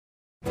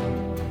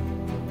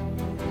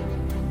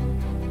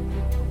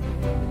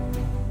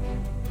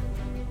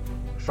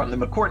From the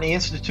McCourtney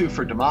Institute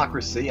for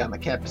Democracy on the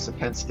campus of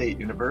Penn State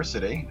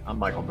University, I'm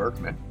Michael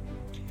Berkman.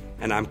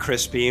 And I'm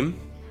Chris Beam.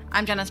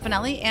 I'm Jenna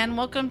Spinelli, and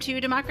welcome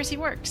to Democracy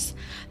Works.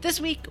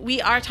 This week,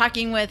 we are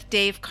talking with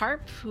Dave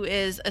Karp, who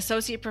is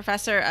Associate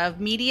Professor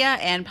of Media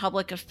and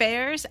Public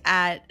Affairs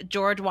at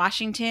George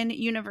Washington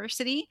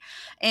University,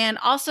 and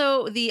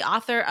also the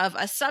author of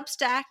a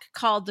Substack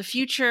called The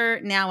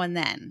Future Now and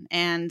Then.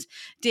 And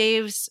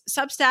Dave's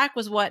Substack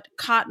was what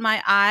caught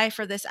my eye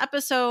for this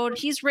episode.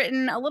 He's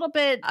written a little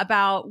bit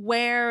about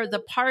where the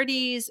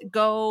parties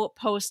go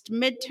post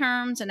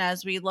midterms, and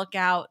as we look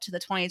out to the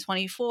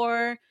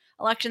 2024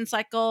 election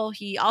cycle.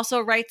 He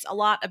also writes a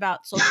lot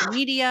about social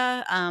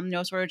media,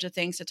 no shortage of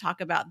things to talk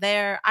about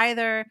there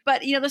either.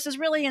 But, this is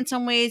really in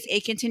some ways a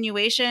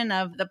continuation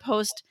of the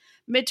post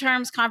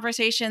midterms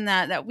conversation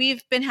that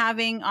we've been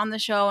having on the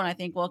show, and I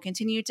think we'll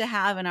continue to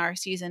have in our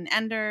season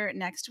ender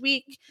next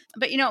week.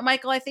 But,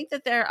 Michael, I think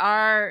that there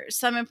are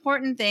some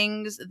important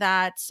things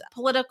that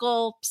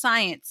political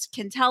science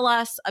can tell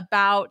us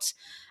about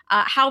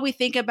how we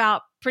think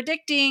about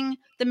predicting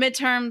the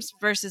midterms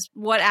versus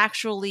what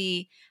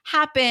actually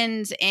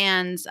happened,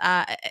 and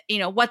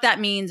what that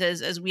means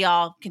as we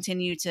all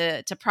continue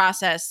to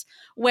process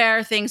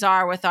where things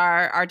are with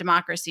our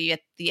democracy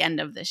at the end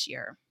of this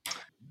year.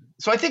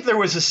 So I think there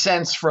was a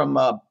sense from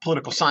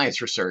political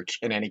science research,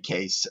 in any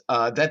case,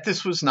 that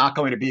this was not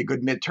going to be a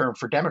good midterm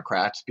for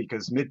Democrats,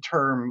 because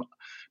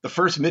the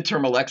first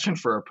midterm election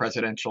for a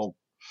president's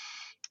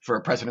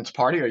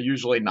party are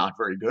usually not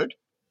very good.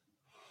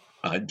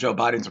 Joe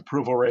Biden's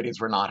approval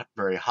ratings were not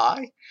very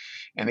high,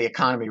 and the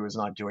economy was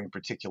not doing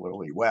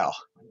particularly well.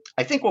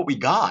 I think what we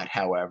got,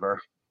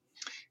 however,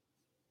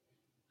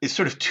 is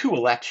sort of two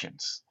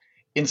elections.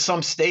 In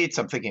some states,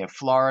 I'm thinking of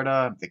Florida,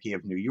 I'm thinking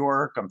of New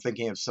York, I'm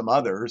thinking of some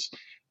others,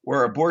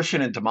 where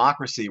abortion and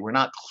democracy were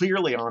not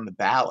clearly on the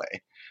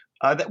ballot,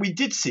 that we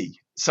did see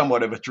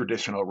somewhat of a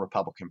traditional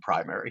Republican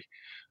primary,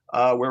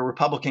 where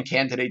Republican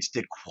candidates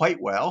did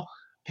quite well,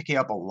 picking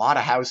up a lot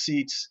of House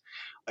seats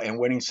and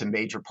winning some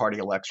major party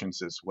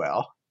elections as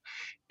well.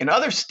 In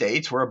other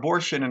states where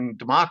abortion and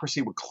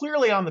democracy were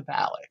clearly on the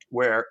ballot,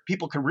 where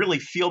people could really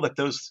feel that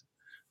those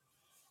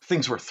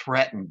things were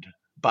threatened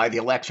by the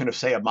election of,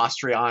 say, a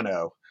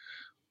Mastriano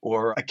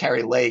or a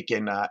Kari Lake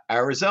in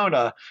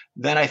Arizona,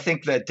 then I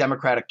think that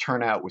Democratic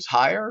turnout was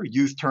higher,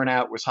 youth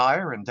turnout was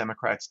higher, and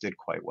Democrats did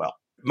quite well.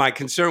 My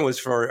concern was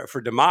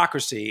for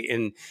democracy,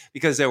 and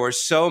because there were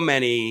so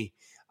many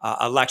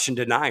election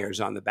deniers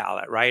on the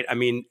ballot, right? I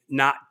mean,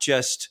 not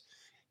just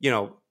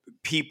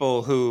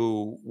people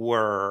who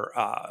were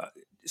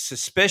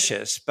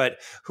suspicious, but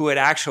who had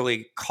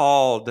actually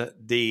called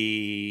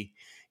the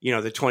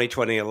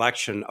 2020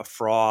 election a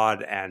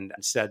fraud and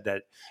said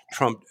that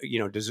Trump,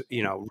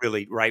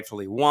 really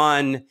rightfully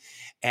won.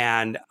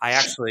 And I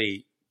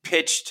actually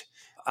pitched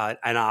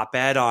an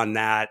op-ed on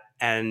that,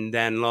 and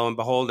then lo and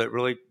behold, it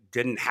really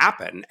didn't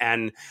happen.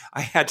 And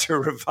I had to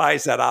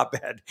revise that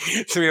op-ed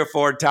 3 or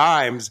 4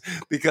 times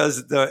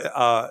because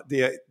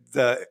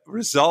the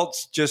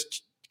results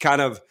just kind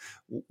of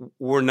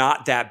were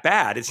not that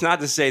bad. It's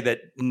not to say that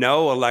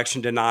no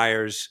election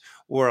deniers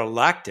were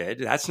elected.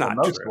 That's not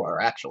most true.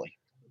 Were actually.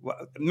 Well,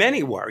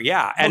 many were,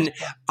 yeah,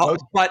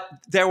 but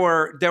there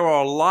were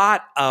a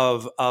lot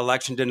of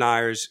election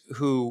deniers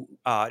who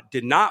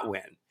did not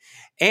win,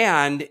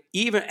 and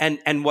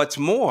what's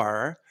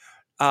more,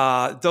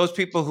 those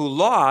people who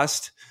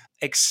lost,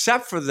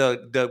 except for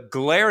the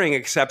glaring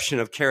exception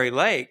of Kari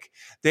Lake,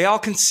 they all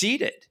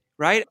conceded,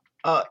 right?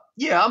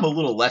 Yeah, I'm a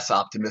little less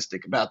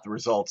optimistic about the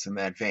results in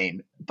that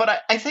vein.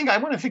 But I think I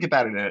want to think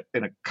about it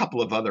in a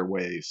couple of other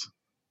ways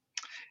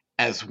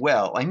as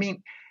well. I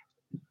mean,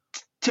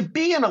 to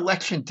be an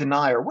election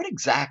denier, what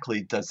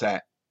exactly does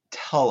that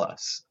tell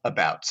us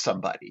about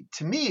somebody?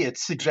 To me, it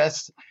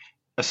suggests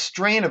a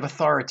strain of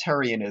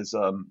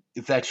authoritarianism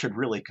that should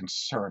really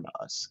concern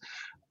us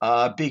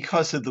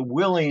because of the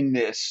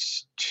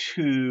willingness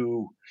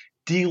to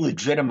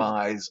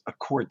delegitimize a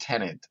core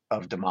tenet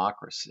of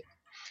democracy.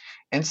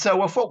 And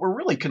so if what we're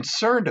really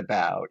concerned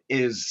about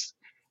is,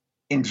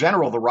 in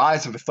general, the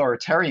rise of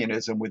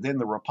authoritarianism within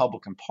the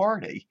Republican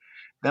Party,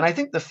 then I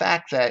think the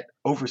fact that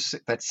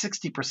that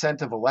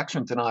 60% of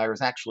election deniers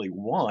actually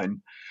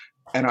won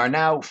and are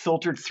now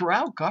filtered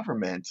throughout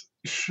government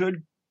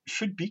should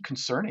be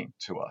concerning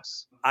to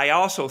us. I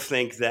also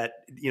think that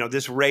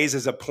this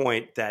raises a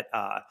point that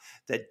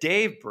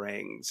Dave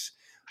brings,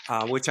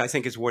 which I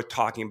think is worth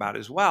talking about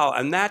as well,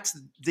 and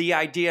that's the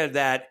idea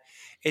that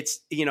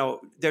it's,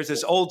 there's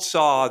this old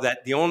saw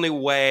that the only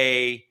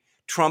way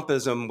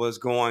Trumpism was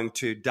going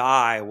to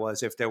die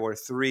was if there were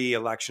 3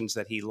 elections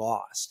that he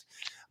lost,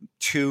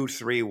 2,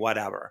 3,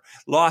 whatever,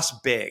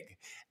 lost big.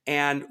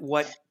 And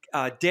what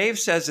Dave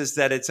says is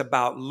that it's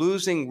about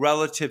losing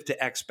relative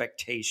to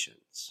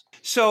expectations.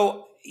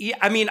 So,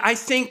 I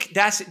think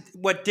that's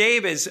what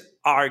Dave is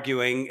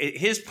arguing.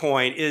 His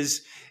point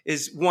is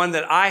one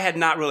that I had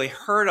not really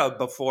heard of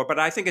before, but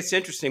I think it's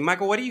interesting.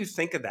 Michael, what do you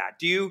think of that?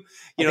 Do you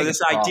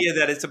this idea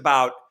that it's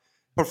about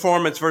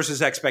performance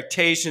versus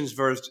expectations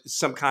versus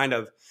some kind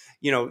of,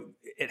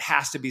 it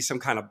has to be some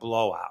kind of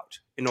blowout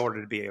in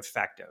order to be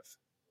effective.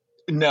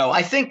 No,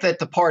 I think that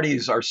the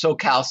parties are so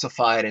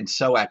calcified and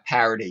so at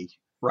parity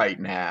right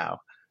now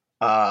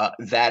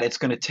that it's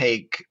going to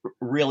take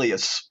really a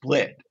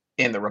split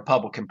in the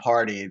Republican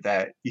Party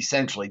that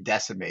essentially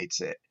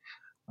decimates it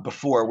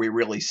before we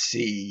really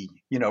see,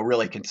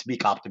 really can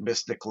speak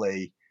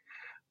optimistically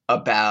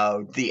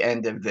about the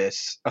end of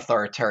this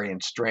authoritarian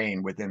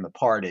strain within the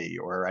party,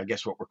 or I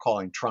guess what we're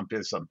calling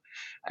Trumpism.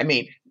 I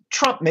mean,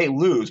 Trump may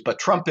lose, but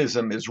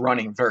Trumpism is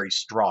running very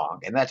strong.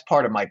 And that's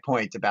part of my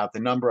point about the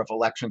number of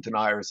election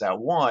deniers that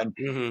won.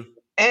 Mm-hmm.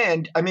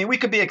 And I mean, we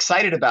could be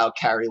excited about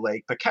Kari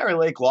Lake, but Kari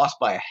Lake lost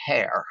by a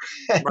hair.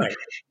 Right.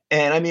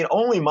 And I mean,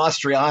 only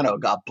Mastriano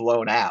got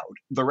blown out.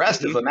 The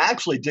rest of them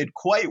actually did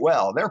quite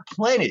well. There are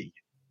plenty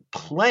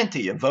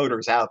of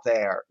voters out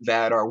there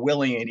that are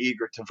willing and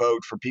eager to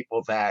vote for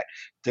people that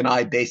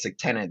deny basic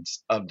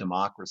tenets of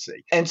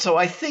democracy. And so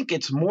I think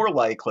it's more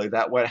likely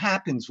that what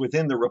happens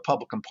within the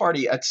Republican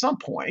Party at some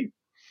point,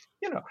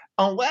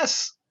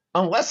 unless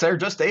they're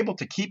just able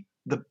to keep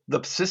the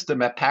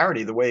system at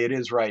parity the way it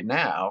is right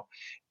now,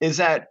 is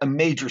that a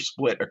major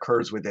split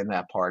occurs within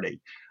that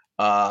party.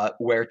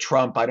 Where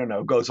Trump, I don't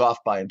know, goes off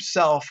by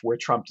himself, where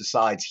Trump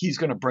decides he's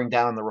going to bring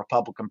down the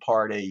Republican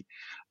Party,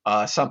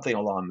 something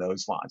along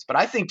those lines. But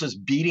I think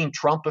just beating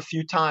Trump a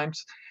few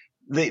times,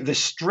 the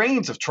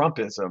strains of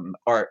Trumpism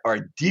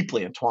are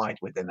deeply entwined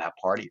within that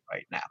party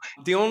right now.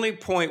 The only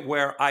point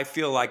where I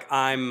feel like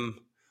I'm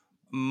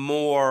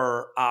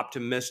more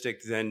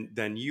optimistic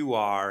than you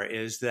are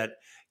is that,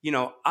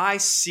 I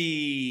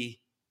see,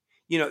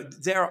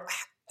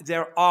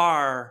 there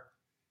are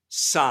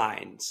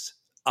signs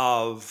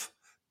of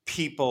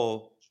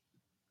people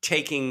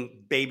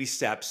taking baby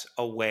steps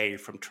away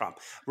from Trump,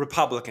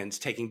 Republicans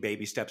taking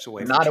baby steps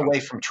away from Not Trump. away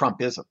from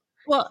Trumpism.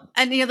 Well,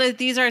 and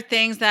these are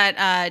things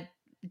that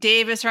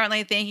Dave is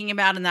certainly thinking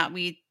about and that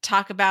we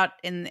talk about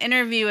in the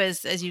interview,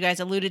 as you guys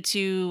alluded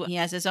to. He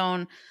has his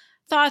own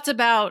thoughts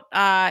about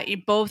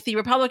both the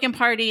Republican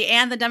Party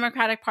and the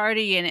Democratic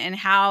Party and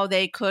how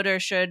they could or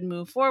should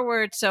move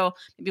forward. So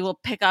maybe we'll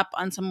pick up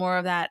on some more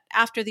of that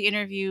after the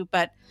interview.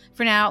 But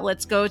for now,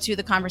 let's go to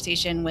the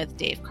conversation with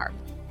Dave Karp.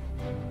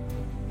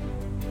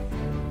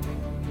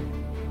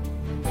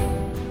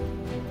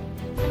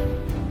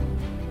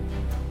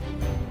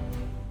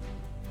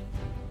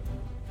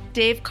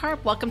 Dave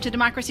Karp, welcome to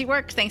Democracy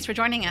Works. Thanks for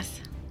joining us.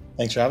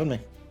 Thanks for having me.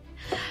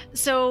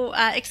 So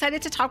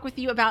excited to talk with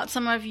you about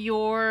some of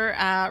your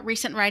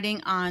recent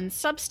writing on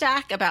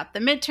Substack about the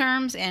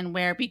midterms and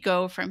where we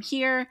go from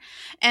here.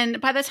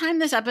 And by the time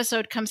this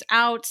episode comes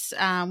out,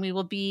 we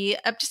will be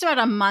just about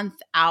a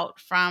month out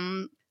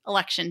from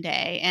Election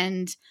Day.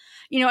 And,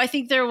 I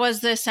think there was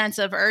this sense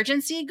of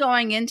urgency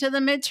going into the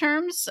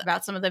midterms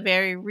about some of the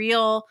very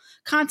real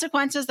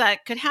consequences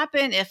that could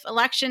happen if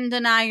election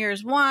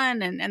deniers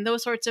won and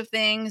those sorts of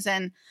things.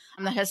 And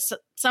that has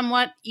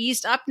somewhat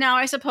eased up now,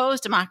 I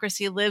suppose.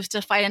 Democracy lives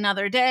to fight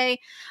another day.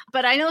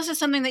 But I know this is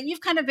something that you've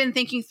kind of been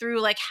thinking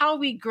through, like how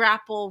we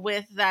grapple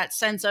with that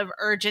sense of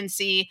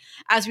urgency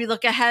as we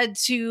look ahead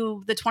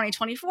to the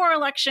 2024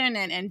 election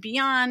and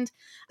beyond.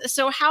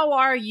 So how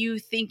are you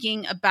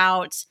thinking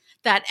about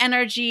that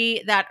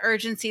energy, that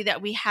urgency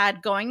that we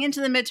had going into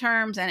the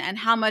midterms and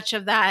how much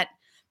of that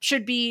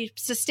should be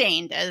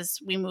sustained as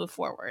we move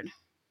forward?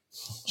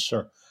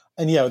 Sure.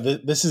 And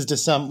this is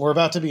December. We're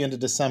about to be into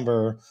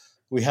December.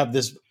 We have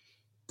this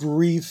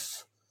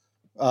brief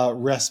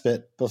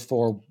respite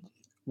before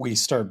we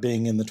start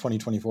being in the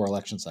 2024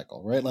 election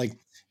cycle, right? Like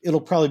it'll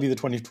probably be the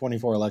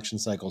 2024 election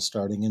cycle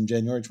starting in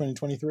January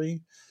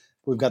 2023.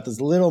 We've got this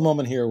little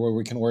moment here where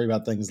we can worry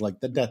about things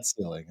like the debt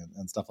ceiling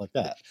and stuff like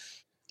that.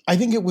 I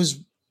think it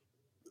was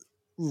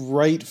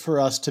right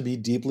for us to be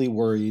deeply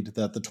worried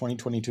that the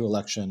 2022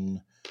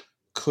 election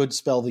could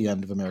spell the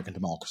end of American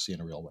democracy in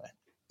a real way.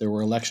 There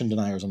were election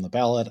deniers on the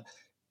ballot,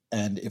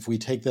 and if we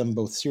take them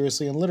both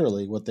seriously and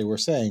literally, what they were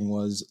saying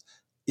was,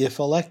 if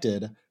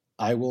elected,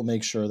 I will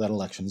make sure that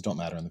elections don't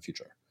matter in the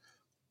future.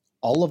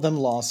 All of them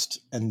lost,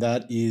 and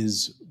that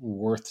is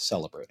worth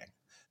celebrating.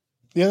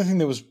 The other thing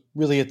that was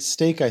really at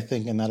stake, I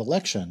think, in that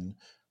election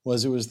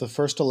was it was the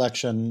first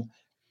election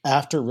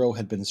after Roe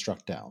had been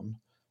struck down.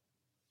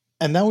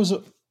 And that was,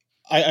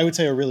 I would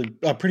say,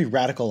 a pretty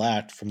radical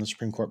act from the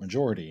Supreme Court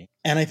majority.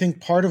 And I think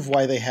part of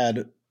why they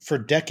had, for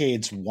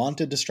decades,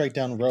 wanted to strike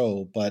down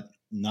Roe, but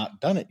not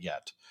done it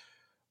yet,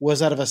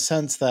 was out of a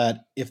sense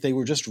that if they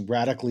were just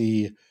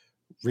radically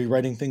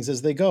rewriting things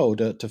as they go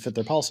to fit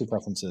their policy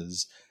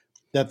preferences,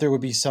 that there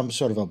would be some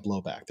sort of a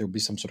blowback. There would be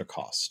some sort of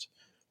cost.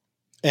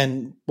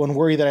 And one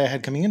worry that I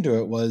had coming into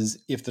it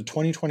was if the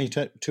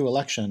 2022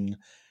 election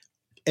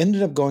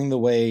ended up going the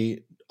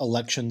way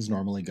elections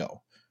normally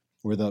go,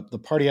 where the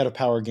party out of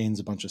power gains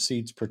a bunch of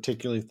seats,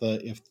 particularly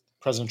if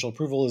presidential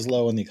approval is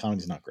low and the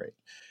economy is not great,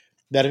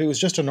 that if it was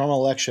just a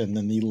normal election,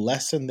 then the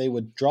lesson they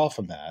would draw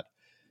from that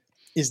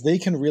is they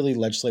can really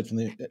legislate from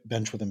the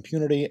bench with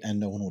impunity and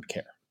no one would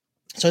care.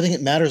 So I think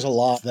it matters a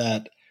lot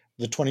that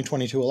the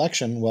 2022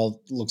 election,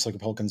 well, it looks like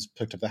Republicans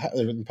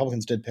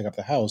did pick up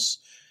the House,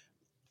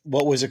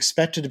 what was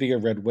expected to be a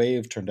red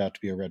wave turned out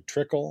to be a red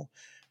trickle.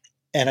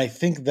 And I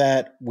think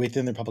that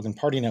within the Republican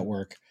Party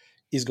network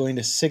is going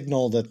to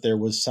signal that there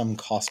was some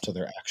cost to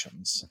their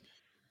actions.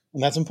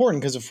 And that's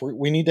important because if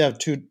we need to have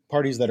two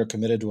parties that are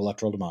committed to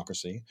electoral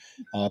democracy,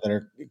 that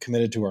are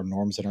committed to our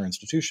norms and our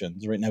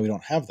institutions. Right now, we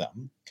don't have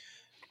them.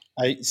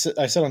 I said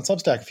on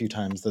Substack a few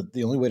times that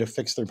the only way to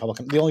fix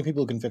the only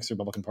people who can fix the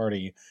Republican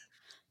Party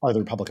are the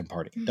Republican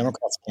Party.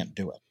 Democrats can't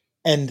do it.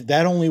 And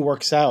that only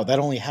works out. That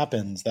only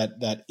happens.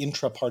 That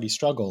intra-party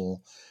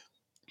struggle.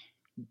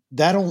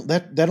 That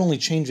only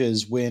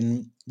changes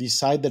when the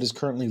side that is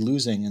currently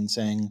losing and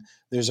saying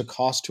there's a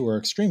cost to our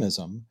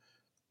extremism,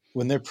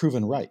 when they're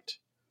proven right.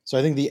 So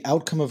I think the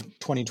outcome of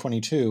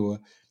 2022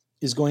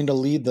 is going to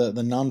lead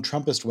the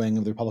non-Trumpist wing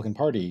of the Republican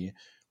Party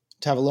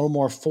to have a little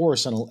more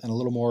force and a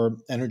little more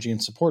energy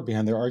and support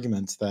behind their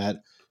arguments that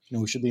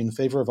we should be in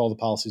favor of all the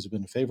policies we've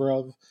been in favor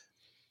of,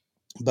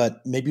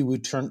 but maybe we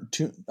tune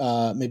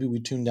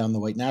down the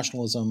white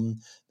nationalism,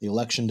 the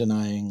election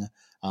denying,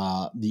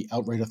 the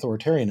outright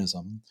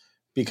authoritarianism,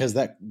 because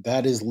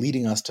that is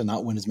leading us to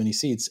not win as many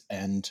seats.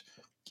 And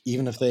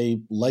even if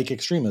they like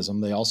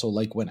extremism, they also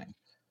like winning.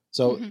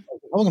 So the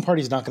Republican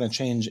Party is not going to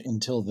change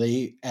until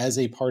they, as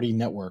a party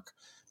network,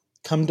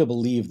 come to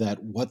believe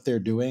that what they're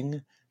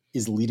doing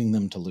is leading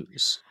them to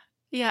lose.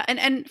 Yeah.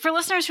 And for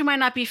listeners who might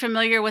not be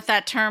familiar with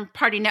that term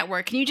party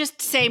network, can you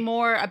just say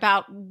more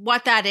about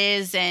what that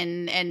is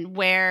and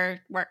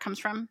where it comes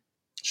from?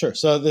 Sure.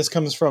 So this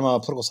comes from a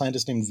political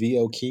scientist named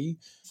V.O. Key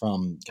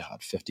from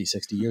 50,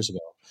 60 years ago,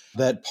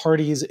 that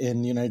parties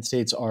in the United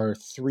States are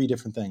three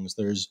different things.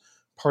 There's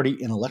party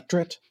in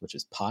electorate, which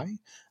is PI.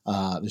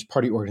 There's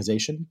party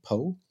organization,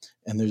 PO.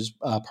 And there's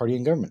party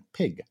in government,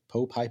 PIG,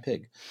 PO, PI,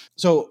 PIG.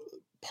 So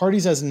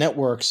parties as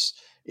networks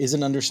is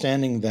an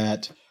understanding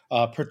that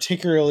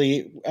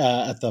particularly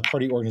at the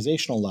party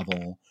organizational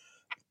level,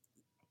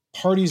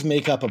 parties are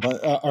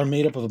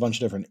made up of a bunch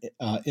of different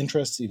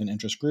interests, even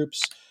interest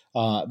groups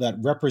that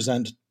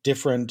represent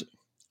different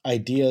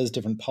ideas,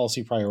 different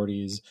policy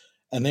priorities,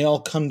 and they all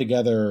come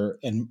together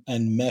and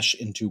mesh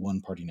into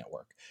one party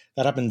network.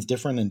 That happens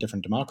different in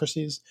different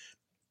democracies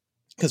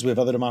because we have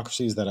other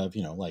democracies that have,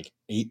 like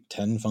 8,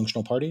 10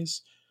 functional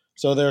parties.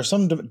 So there are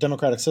some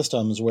democratic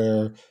systems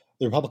where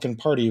the Republican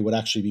Party would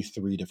actually be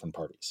 3 different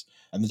parties,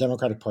 and the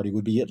Democratic Party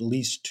would be at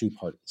least 2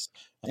 parties.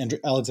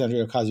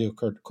 Alexandria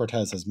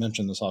Ocasio-Cortez has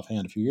mentioned this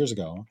offhand a few years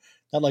ago,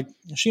 that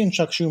she and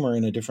Chuck Schumer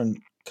in a different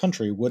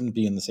country wouldn't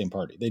be in the same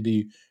party. They'd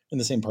be in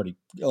the same party,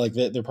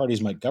 their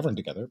parties might govern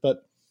together,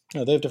 but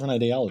they have different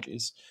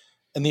ideologies.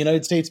 In the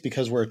United States,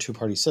 because we're a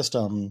 2-party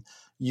system,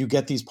 you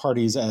get these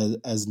parties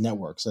as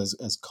networks,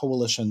 as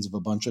coalitions of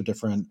a bunch of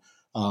different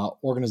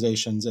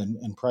organizations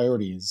and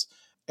priorities,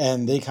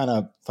 and they kind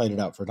of fight it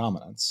out for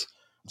dominance.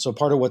 So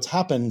part of what's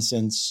happened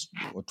since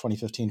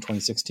 2015,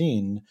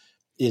 2016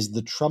 is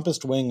the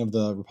Trumpist wing of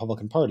the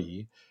Republican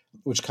Party,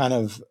 which kind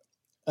of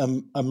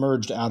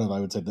emerged out of, I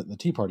would say, the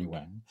Tea Party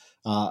wing.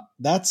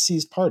 That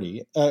seized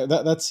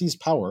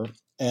power,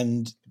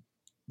 and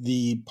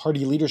the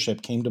party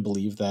leadership came to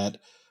believe that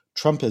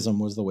Trumpism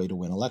was the way to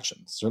win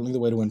elections, certainly the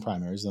way to win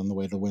primaries, and the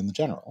way to win the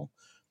general.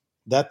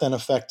 That then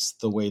affects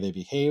the way they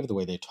behave, the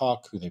way they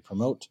talk, who they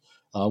promote,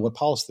 what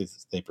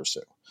policies they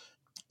pursue.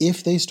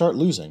 If they start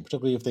losing,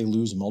 particularly if they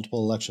lose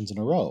multiple elections in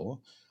a row,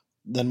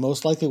 then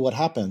most likely what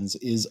happens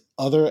is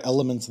other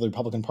elements of the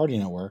Republican Party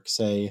network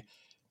say,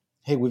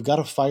 hey, we've got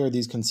to fire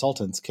these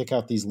consultants, kick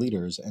out these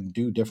leaders, and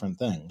do different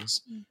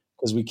things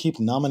because we keep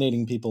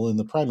nominating people in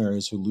the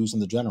primaries who lose in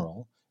the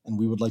general, and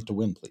we would like to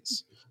win,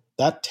 please.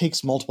 That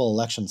takes multiple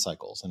election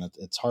cycles, and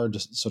it's hard to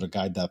sort of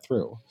guide that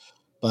through.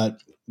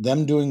 But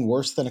them doing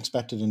worse than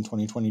expected in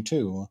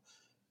 2022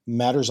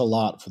 matters a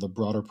lot for the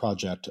broader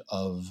project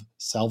of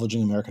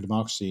salvaging American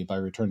democracy by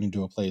returning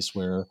to a place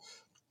where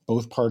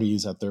both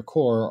parties at their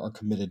core are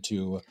committed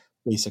to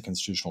basic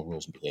constitutional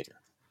rules and behavior.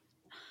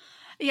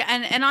 Yeah,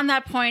 and on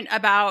that point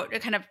about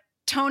kind of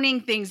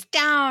toning things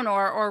down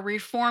or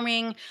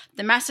reforming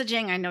the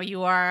messaging. I know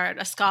you are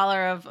a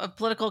scholar of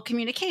political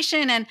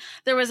communication, and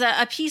there was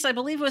a piece, I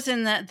believe was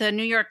in the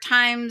New York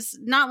Times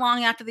not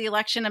long after the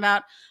election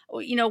about,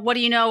 what do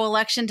you know,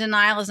 election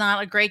denial is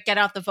not a great get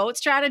out the vote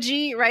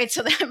strategy, right?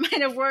 So that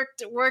might have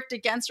worked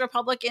against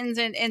Republicans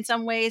in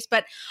some ways.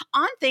 But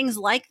on things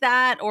like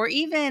that, or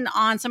even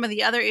on some of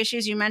the other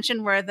issues you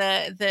mentioned where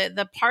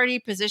the party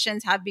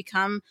positions have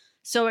become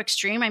so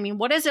extreme. I mean,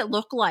 what does it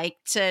look like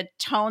to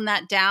tone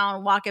that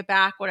down, walk it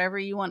back, whatever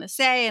you want to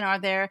say? And are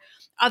there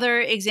other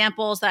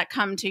examples that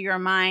come to your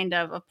mind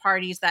of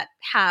parties that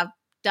have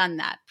done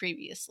that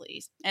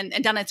previously and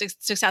done it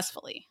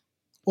successfully?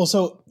 Well,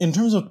 so in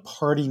terms of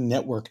party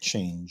network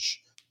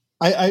change,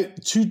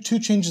 two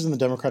changes in the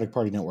Democratic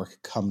Party network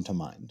come to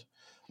mind.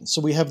 So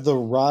we have the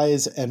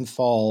rise and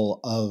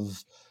fall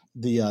of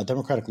the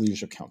Democratic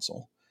Leadership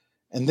Council.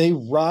 And they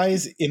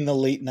rise in the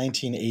late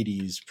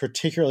 1980s,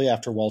 particularly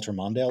after Walter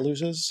Mondale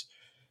loses,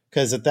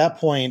 because at that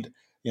point,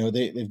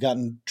 They've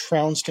gotten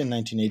trounced in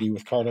 1980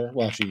 with Carter.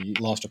 Well, actually, he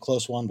lost a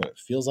close one, but it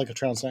feels like a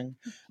trouncing.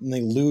 And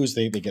they lose.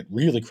 They get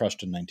really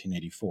crushed in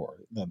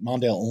 1984.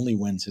 Mondale only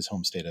wins his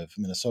home state of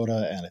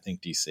Minnesota and I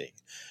think D.C.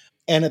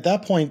 And at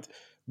that point,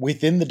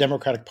 within the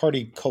Democratic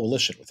Party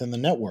coalition, within the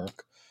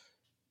network,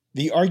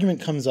 the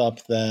argument comes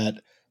up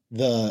that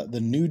the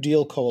New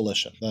Deal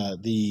coalition,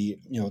 the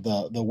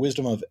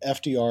wisdom of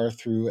FDR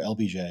through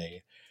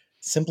LBJ,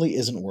 simply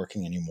isn't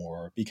working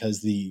anymore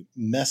because the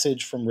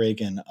message from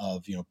Reagan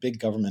of big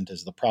government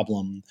is the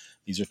problem.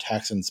 These are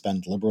tax and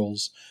spend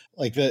liberals.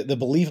 Like the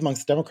belief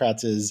amongst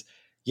Democrats is,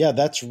 yeah,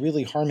 that's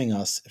really harming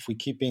us. If we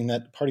keep being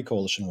that party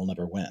coalition, we'll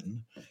never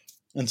win.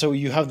 And so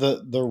you have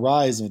the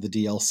rise of the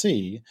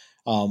DLC,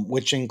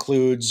 which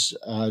includes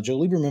Joe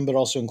Lieberman, but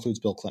also includes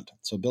Bill Clinton.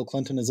 So Bill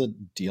Clinton is a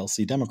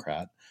DLC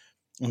Democrat.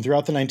 And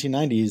throughout the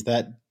 1990s,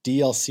 that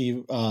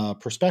DLC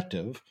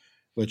perspective,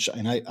 which,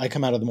 and I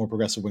come out of the more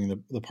progressive wing of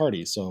the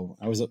party. So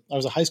I was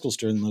a high school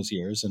student in those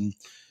years. And,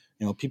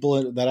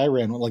 people that I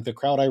ran with, like the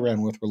crowd I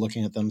ran with, were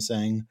looking at them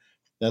saying,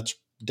 that's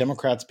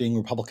Democrats being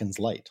Republicans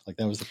light. Like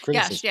that was the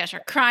criticism. Yeah,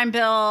 sure. Crime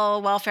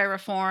bill, welfare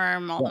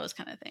reform, all those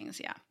kind of things.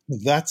 Yeah.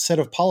 That set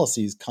of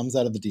policies comes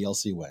out of the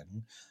DLC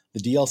wing. The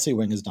DLC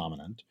wing is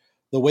dominant.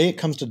 The way it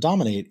comes to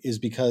dominate is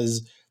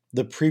because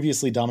the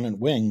previously dominant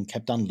wing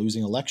kept on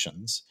losing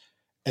elections.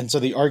 And so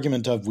the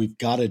argument of we've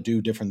got to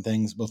do different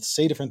things, both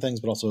say different things,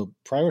 but also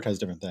prioritize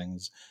different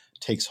things,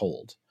 takes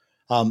hold.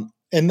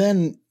 And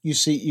then you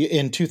see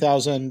in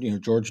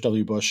 2000, George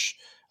W. Bush,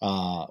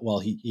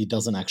 he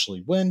doesn't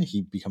actually win.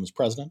 He becomes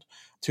president.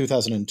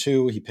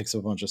 2002, he picks up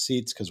a bunch of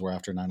seats because we're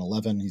after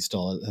 9/11. He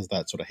still has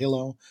that sort of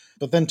halo.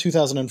 But then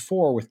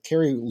 2004, with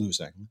Kerry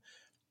losing,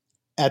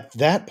 at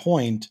that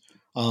point,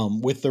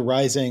 with the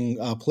rising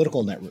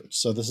political netroots.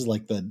 So this is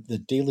like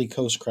the Daily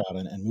Kos crowd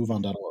and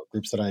MoveOn.org,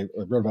 groups that I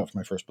wrote about for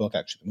my first book,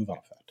 actually, the MoveOn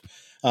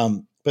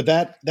Effect. But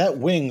that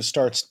wing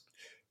starts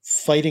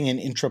fighting an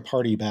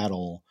intra-party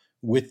battle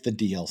with the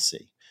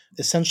DLC,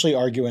 essentially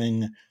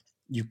arguing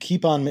you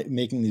keep on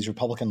making these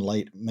Republican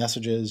light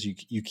messages.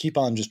 You keep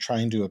on just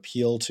trying to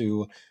appeal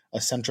to a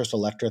centrist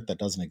electorate that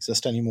doesn't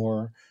exist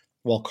anymore,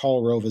 while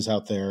Karl Rove is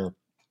out there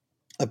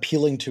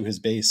appealing to his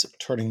base,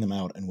 turning them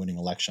out and winning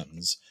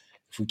elections.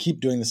 If we keep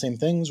doing the same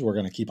things, we're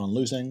going to keep on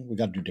losing. We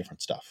got to do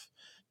different stuff.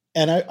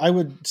 And I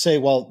would say,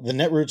 while the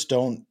netroots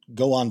don't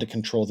go on to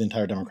control the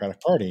entire Democratic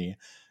Party,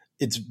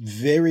 it's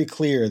very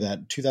clear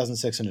that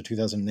 2006 into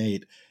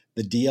 2008,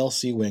 the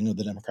DLC wing of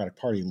the Democratic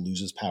Party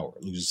loses power,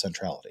 loses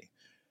centrality.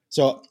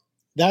 So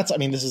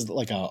this is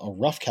like a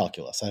rough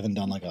calculus. I haven't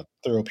done like a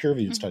thorough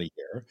peer-reviewed study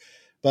here,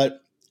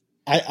 but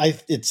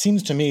it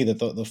seems to me that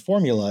the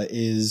formula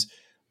is,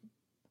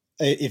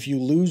 if you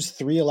lose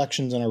 3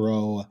 elections in a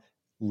row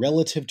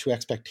relative to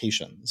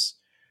expectations,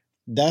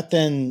 that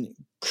then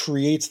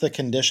creates the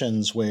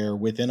conditions where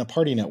within a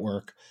party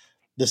network,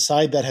 the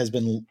side that has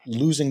been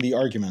losing the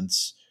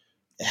arguments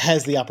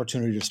has the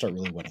opportunity to start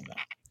really winning them.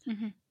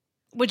 Mm-hmm.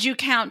 Would you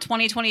count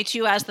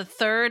 2022 as the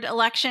third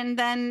election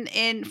then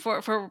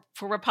for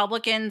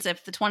Republicans,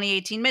 if the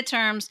 2018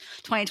 midterms,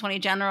 2020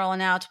 general, and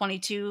now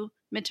 22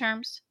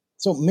 midterms?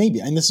 So maybe,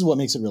 and this is what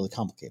makes it really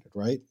complicated,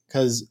 right?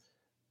 Because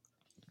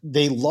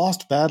they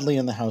lost badly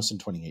in the House in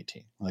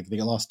 2018. Like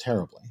they lost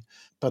terribly,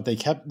 but they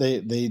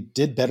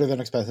did better than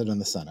expected in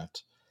the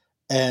Senate,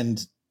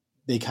 and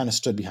they kind of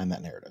stood behind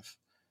that narrative.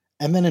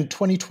 And then in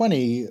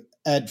 2020,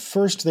 at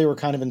first they were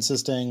kind of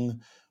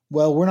insisting,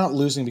 well, we're not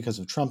losing because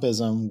of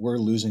Trumpism, we're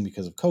losing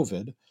because of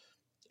COVID.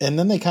 And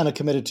then they kind of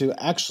committed to,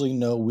 actually,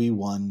 no, we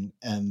won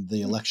and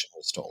the election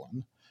was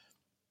stolen.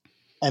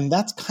 And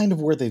that's kind of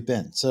where they've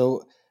been.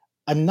 So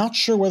I'm not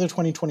sure whether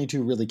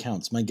 2022 really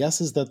counts. My guess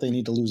is that they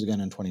need to lose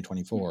again in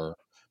 2024,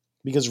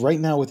 because right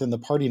now within the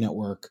party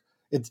network,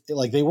 it's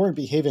like they weren't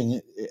behaving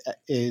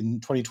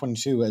in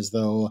 2022 as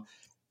though,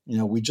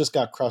 we just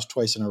got crushed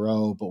twice in a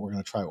row, but we're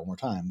going to try it one more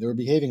time. They were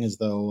behaving as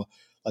though,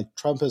 like,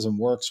 Trumpism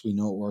works, we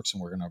know it works,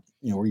 and we're going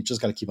to, we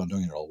just got to keep on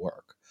doing it, it'll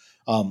work.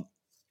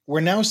 We're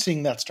now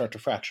seeing that start to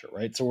fracture,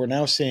 right? So we're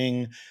now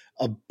seeing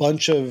a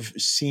bunch of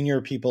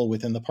senior people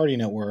within the party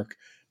network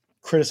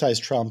criticize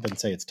Trump and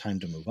say it's time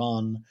to move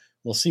on.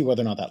 We'll see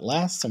whether or not that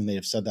lasts. I mean, they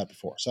have said that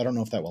before, so I don't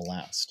know if that will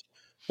last.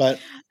 But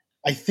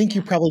I think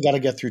you probably got to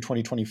get through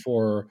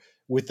 2024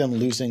 with them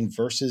losing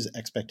versus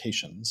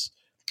expectations.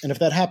 And if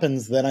that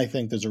happens, then I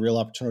think there's a real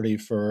opportunity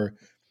for,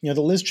 the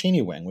Liz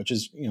Cheney wing, which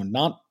is,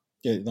 not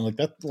like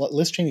that.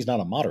 Liz Cheney's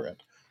not a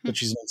moderate, but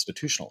she's an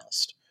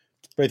institutionalist.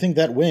 But I think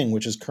that wing,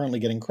 which is currently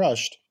getting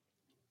crushed,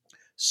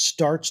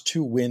 starts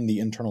to win the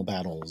internal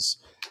battles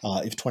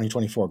if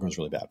 2024 goes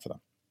really bad for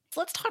them.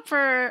 Let's talk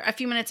for a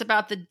few minutes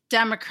about the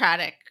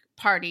Democratic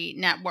Party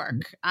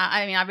network.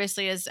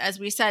 Obviously, as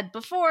we said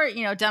before,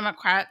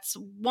 Democrats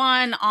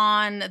won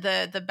on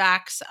the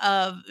backs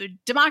of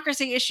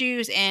democracy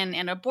issues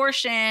and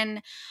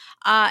abortion.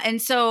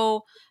 And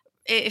so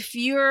if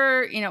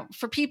you're,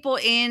 for people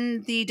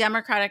in the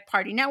Democratic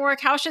Party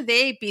network, how should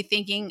they be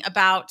thinking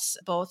about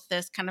both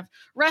this kind of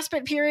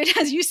respite period,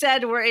 as you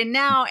said, we're in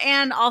now,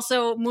 and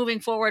also moving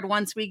forward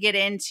once we get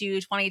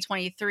into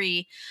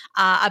 2023,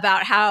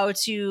 about how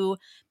to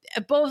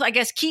both, I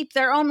guess, keep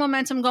their own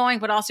momentum going,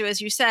 but also,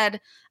 as you said,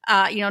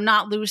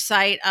 not lose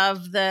sight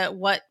of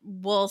what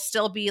will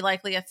still be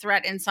likely a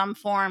threat in some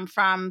form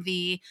from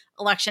the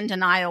election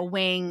denial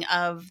wing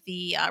of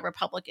the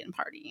Republican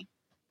Party.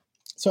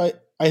 So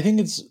I think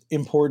it's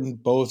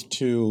important both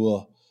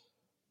to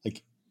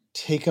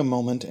take a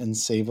moment and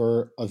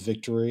savor a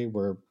victory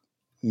where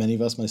many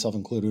of us, myself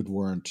included,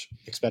 weren't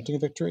expecting a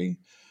victory,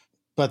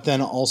 but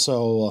then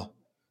also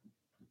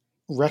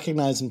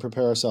recognize and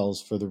prepare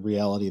ourselves for the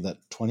reality that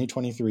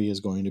 2023 is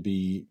going to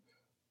be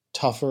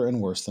tougher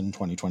and worse than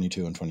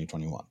 2022 and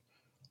 2021.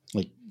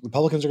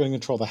 Republicans are going to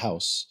control the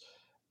House,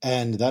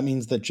 and that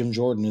means that Jim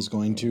Jordan is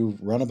going to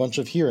run a bunch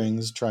of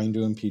hearings trying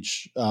to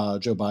impeach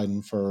Joe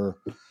Biden for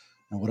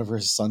whatever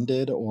his son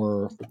did,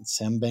 or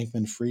Sam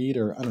Bankman-Fried,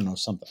 or I don't know,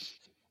 something.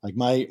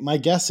 My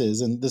guess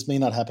is, and this may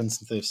not happen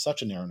since they have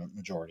such a narrow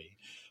majority,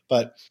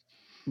 but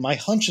my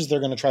hunch is they're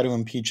going to try to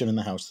impeach him in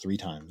the House 3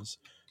 times,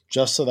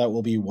 just so that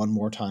will be one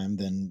more time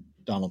than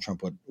Donald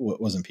Trump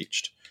was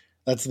impeached.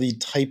 That's the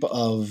type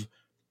of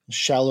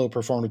shallow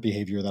performative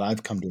behavior that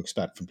I've come to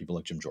expect from people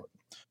like Jim Jordan.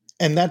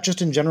 And that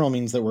just in general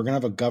means that we're going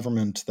to have a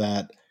government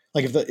that,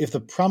 if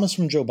the promise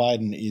from Joe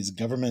Biden is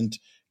government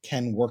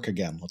can work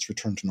again, let's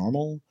return to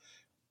normal,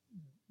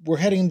 we're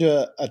heading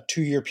into a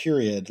 2-year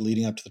period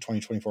leading up to the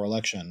 2024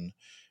 election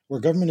where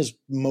government is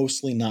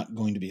mostly not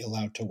going to be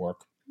allowed to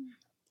work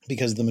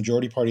because the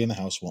majority party in the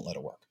House won't let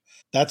it work.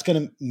 That's going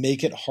to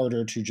make it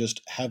harder to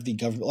just have the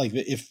government,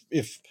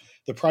 if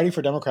the priority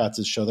for Democrats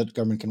is show that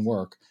government can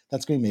work,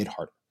 that's going to be made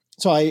harder.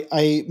 So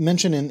I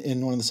mentioned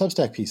in one of the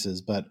Substack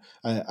pieces, but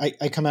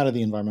I come out of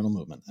the environmental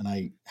movement, and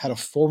I had a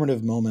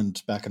formative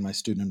moment back in my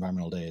student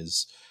environmental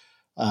days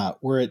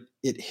where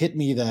it hit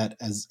me that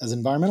as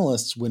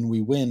environmentalists, when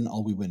we win,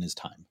 all we win is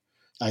time.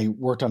 I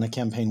worked on a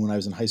campaign when I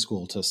was in high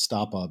school to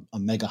stop a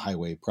mega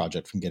highway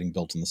project from getting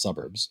built in the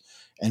suburbs,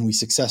 and we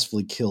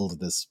successfully killed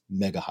this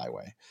mega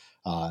highway.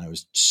 And I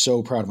was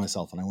so proud of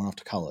myself, and I went off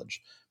to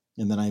college.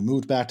 And then I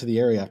moved back to the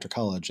area after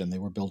college, and they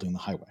were building the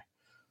highway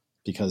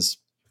because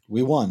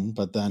we won,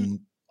 but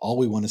then all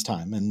we won is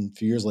time. And a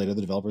few years later,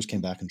 the developers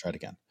came back and tried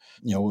again.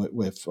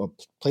 If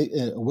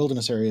a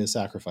wilderness area is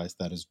sacrificed,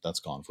 that's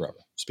gone forever.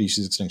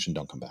 Species extinction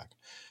don't come back.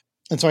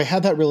 And so I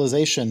had that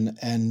realization,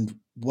 and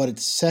what it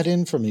set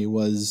in for me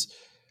was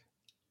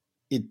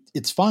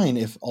it's fine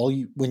if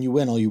when you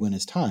win, all you win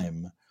is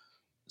time,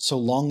 so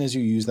long as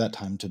you use that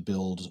time to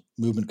build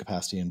movement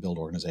capacity and build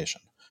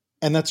organization.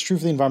 And that's true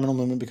for the environmental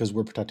movement because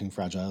we're protecting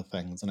fragile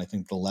things. And I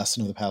think the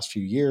lesson of the past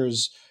few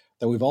years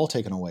that we've all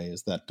taken away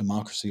is that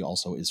democracy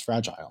also is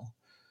fragile.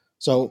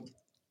 So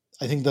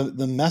I think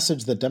the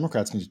message that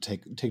Democrats need to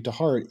take to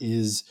heart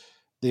is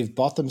they've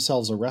bought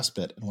themselves a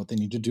respite, and what they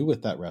need to do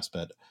with that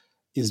respite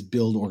is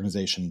build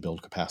organization,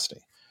 build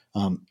capacity.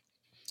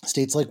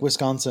 States like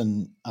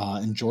Wisconsin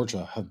and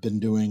Georgia have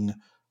been doing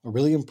a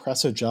really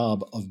impressive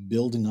job of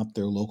building up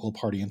their local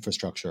party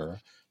infrastructure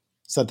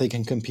so that they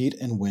can compete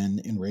and win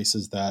in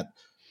races that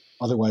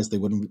otherwise they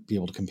wouldn't be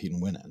able to compete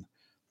and win in.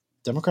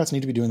 Democrats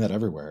need to be doing that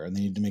everywhere, and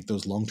they need to make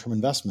those long-term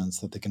investments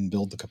that they can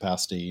build the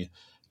capacity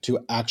to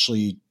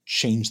actually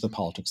change the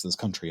politics of this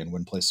country and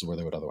win places where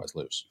they would otherwise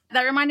lose.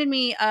 That reminded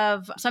me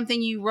of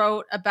something you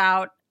wrote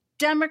about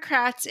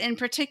Democrats in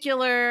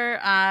particular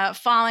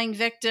falling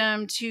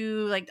victim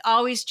to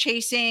always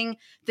chasing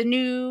the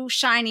new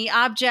shiny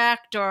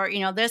object, or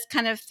this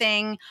kind of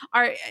thing.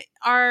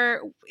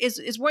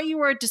 Is what you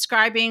were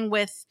describing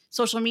with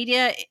social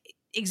media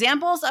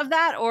examples of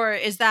that, or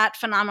is that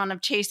phenomenon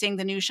of chasing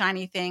the new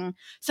shiny thing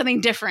something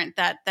different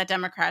that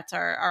Democrats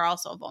are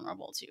also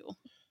vulnerable to?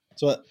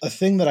 So a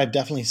thing that I've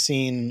definitely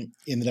seen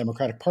in the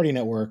Democratic Party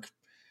network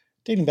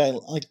dating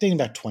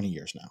back 20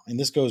 years now, and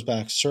this goes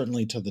back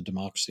certainly to the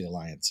Democracy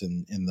Alliance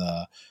in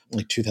the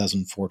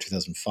 2004,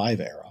 2005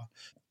 era,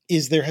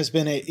 is there has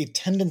been a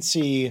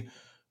tendency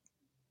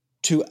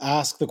to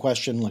ask the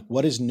question,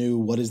 what is new,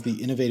 what is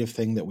the innovative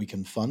thing that we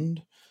can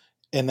fund,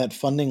 and that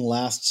funding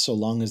lasts so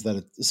long as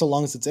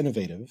it's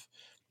innovative,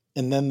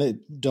 and then the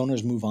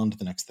donors move on to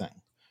the next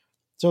thing.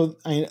 So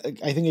I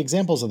think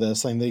examples of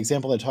this, the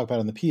example I talk about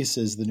in the piece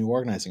is the New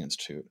Organizing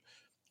Institute,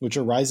 which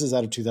arises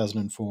out of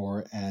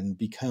 2004 and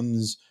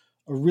becomes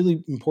a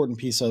really important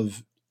piece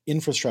of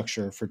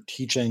infrastructure for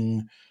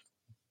teaching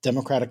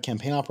Democratic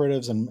campaign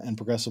operatives and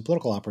progressive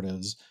political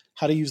operatives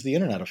how to use the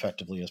internet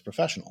effectively as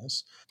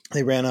professionals.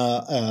 They ran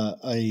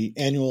a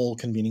annual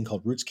convening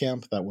called Roots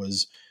Camp that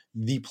was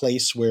the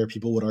place where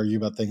people would argue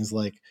about things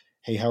like,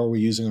 hey, how are we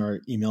using our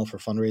email for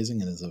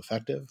fundraising, and is it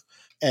effective?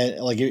 And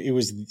it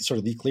was sort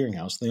of the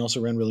clearinghouse. They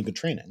also ran really good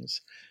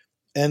trainings.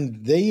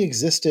 And they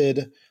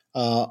existed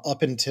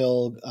up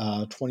until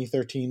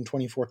 2013,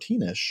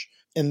 2014-ish.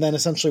 And then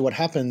essentially what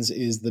happens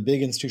is the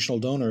big institutional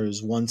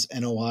donors, once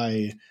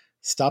NOI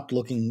stopped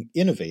looking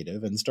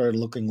innovative and started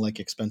looking like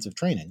expensive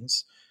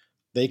trainings,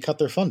 they cut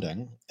their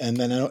funding, and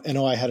then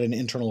NOI had an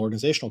internal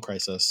organizational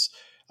crisis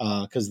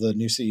because the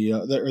new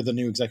CEO or the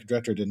new executive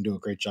director didn't do a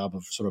great job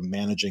of sort of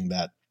managing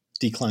that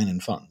decline in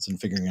funds and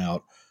figuring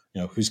out,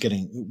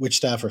 which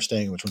staff are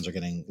staying, which ones are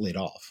getting laid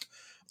off.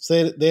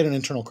 So they had an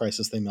internal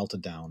crisis. They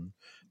melted down.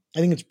 I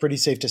think it's pretty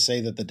safe to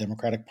say that the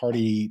Democratic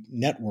Party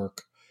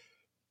network,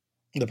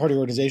 the party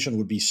organization,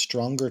 would be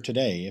stronger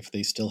today if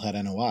they still had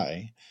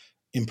NOI,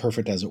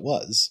 imperfect as it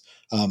was.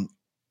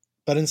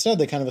 But instead,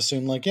 they kind of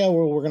assume we're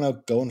going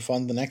to go and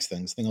fund the next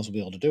thing. Something else will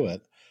be able to do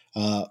it.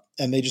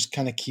 And they just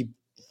kind of keep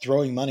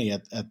throwing money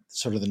at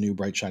sort of the new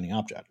bright, shining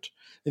object.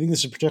 I think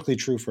this is particularly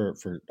true for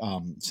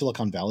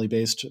Silicon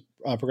Valley-based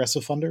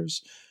progressive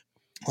funders.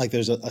 Like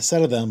there's a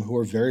set of them who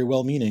are very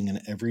well-meaning,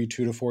 and every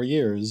 2 to 4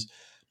 years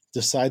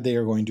decide they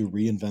are going to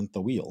reinvent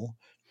the wheel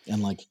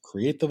and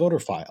create the voter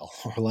file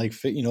or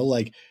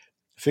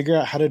figure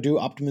out how to do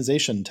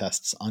optimization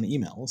tests on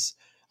emails.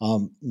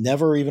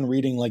 Never even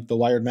reading the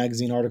Wired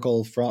magazine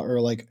article or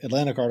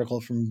Atlantic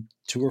article from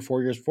 2 or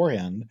 4 years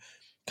beforehand,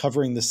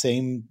 covering the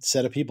same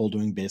set of people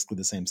doing basically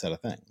the same set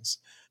of things.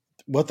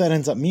 What that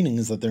ends up meaning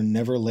is that they're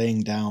never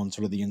laying down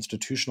sort of the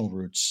institutional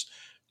roots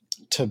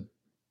to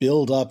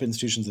build up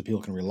institutions that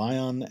people can rely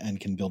on and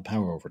can build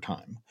power over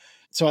time.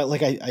 So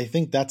I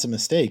think that's a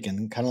mistake,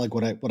 and kind of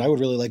what I would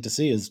really like to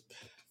see is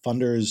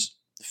funders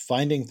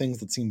finding things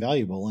that seem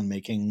valuable and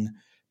making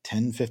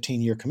 10,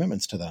 15-year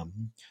commitments to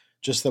them,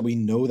 just that we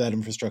know that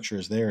infrastructure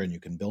is there and you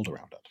can build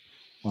around it.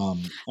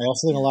 I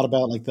also think a lot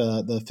about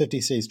the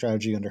 50-state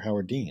strategy under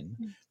Howard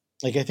Dean.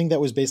 I think that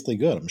was basically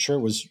good. I'm sure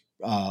it was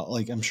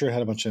I'm sure it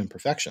had a bunch of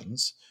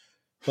imperfections,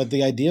 but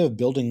the idea of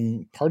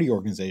building party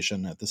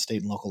organization at the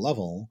state and local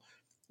level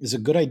is a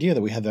good idea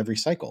that we have every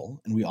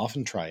cycle, and we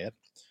often try it,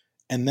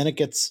 and then it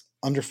gets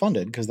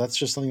underfunded because that's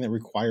just something that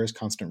requires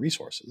constant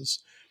resources.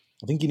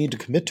 I think you need to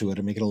commit to it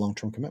and make it a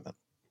long-term commitment.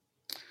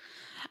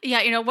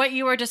 Yeah, what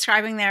you were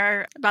describing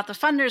there about the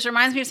funders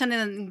reminds me of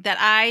something that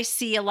I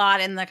see a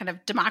lot in the kind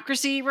of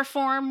democracy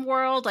reform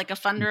world. Like a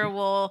funder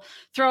will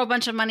throw a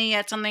bunch of money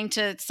at something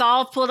to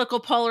solve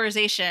political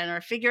polarization or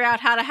figure out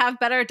how to have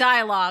better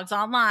dialogues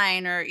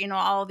online or,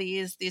 all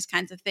these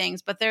kinds of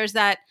things. But there's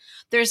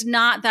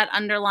not that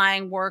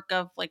underlying work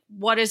of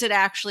what does it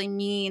actually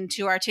mean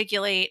to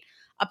articulate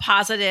a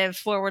positive,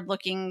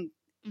 forward-looking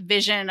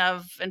vision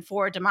of and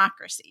for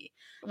democracy.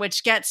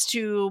 Which gets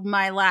to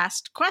my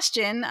last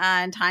question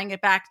and tying it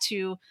back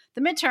to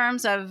the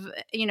midterms of,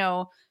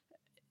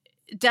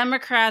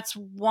 Democrats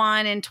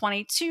won in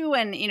 22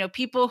 and,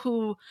 people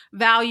who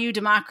value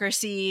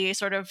democracy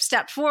sort of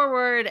stepped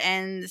forward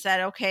and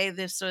said, okay,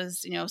 this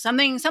was,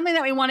 something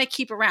that we want to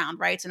keep around,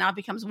 right? So now it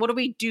becomes, what do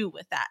we do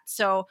with that?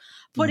 So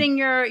putting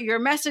your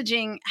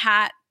messaging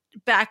hat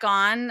back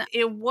on,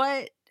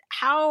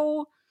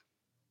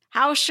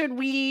 how should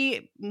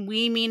we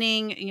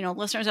meaning,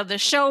 listeners of the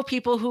show,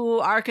 people who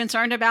are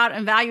concerned about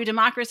and value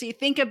democracy,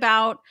 think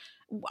about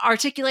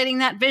articulating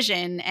that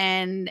vision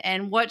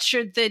and what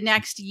should the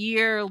next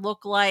year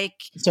look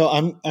like? So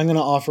I'm going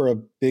to offer a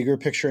bigger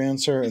picture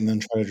answer and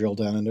then try to drill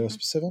down into a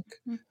specific.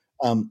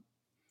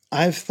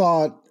 I've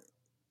thought,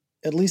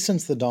 at least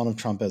since the dawn of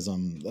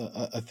Trumpism,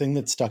 a thing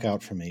that stuck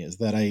out for me is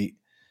that I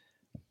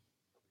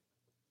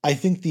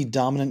think the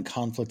dominant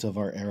conflict of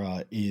our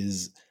era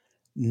is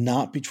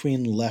not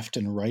between left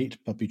and right,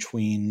 but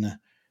between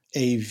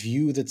a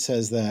view that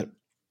says that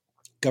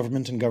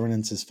government and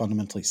governance is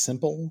fundamentally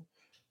simple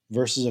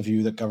versus a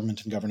view that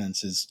government and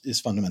governance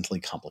is fundamentally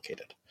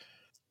complicated.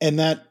 And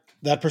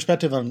that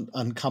perspective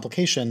on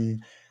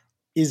complication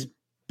is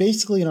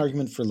basically an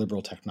argument for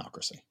liberal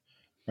technocracy,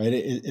 right?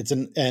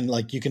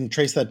 And you can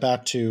trace that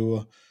back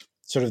to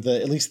sort of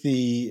at least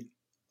the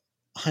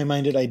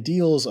high-minded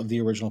ideals of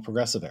the original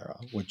progressive era,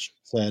 which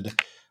said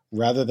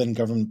rather than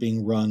government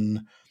being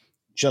run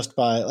just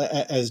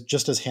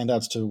as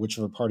handouts to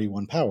whichever party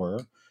won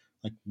power,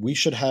 we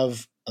should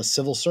have a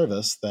civil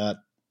service that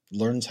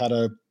learns how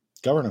to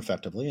govern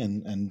effectively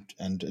and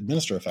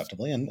administer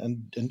effectively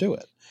and do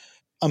it.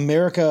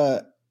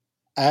 America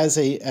as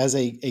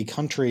a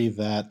country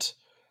that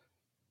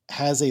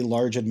has a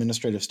large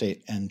administrative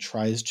state and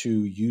tries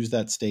to use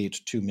that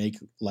state to make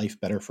life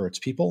better for its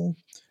people,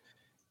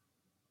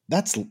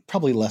 that's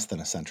probably less than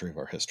a century of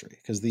our history,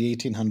 because the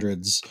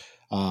 1800s,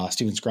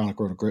 Stephen Skronik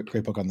wrote a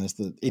great book on this.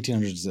 The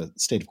 1800s is a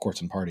state of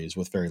courts and parties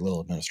with very little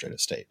administrative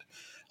state.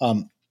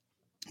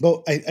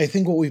 But I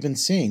think what we've been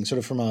seeing, sort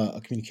of from a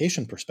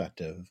communication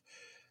perspective,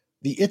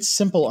 the "it's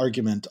simple"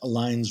 argument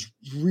aligns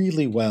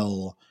really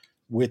well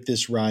with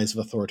this rise of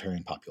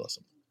authoritarian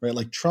populism,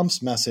 right?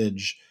 Trump's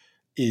message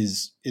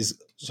is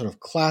sort of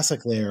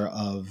classic there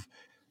of,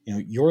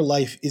 your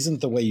life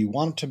isn't the way you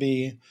want it to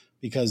be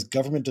because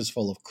government is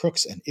full of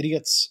crooks and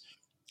idiots.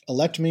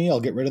 Elect me,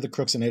 I'll get rid of the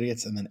crooks and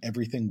idiots, and then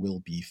everything will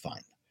be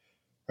fine,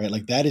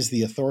 right? That is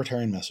the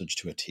authoritarian message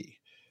to a T.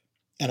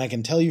 And I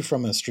can tell you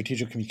from a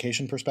strategic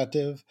communication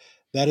perspective,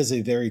 that is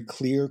a very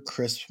clear,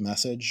 crisp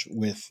message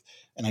with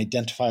an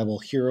identifiable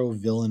hero,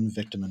 villain,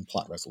 victim, and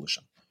plot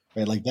resolution,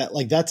 right?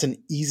 That's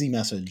an easy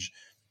message,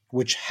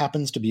 which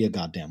happens to be a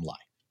goddamn lie.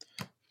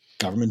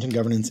 government and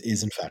governance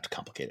is in fact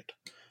complicated.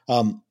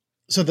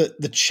 So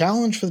the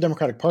challenge for the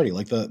Democratic Party,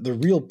 like the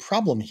real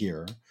problem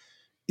here,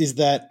 is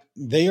that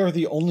they are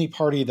the only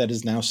party that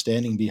is now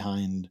standing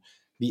behind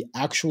the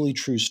actually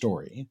true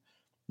story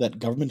that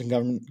government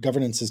and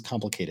governance is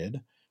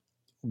complicated.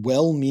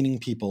 Well-meaning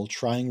people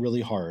trying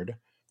really hard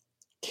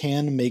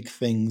can make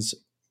things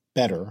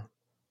better,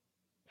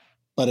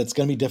 but it's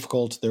going to be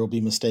difficult. There will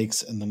be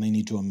mistakes, and then they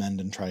need to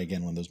amend and try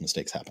again when those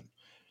mistakes happen.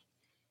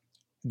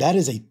 That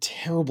is a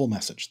terrible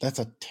message. That's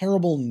a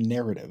terrible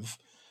narrative.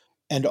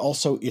 And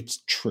also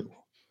it's true.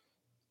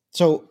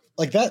 So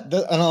like that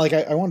and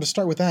I wanted to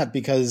start with that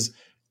because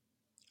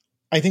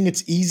I think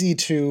it's easy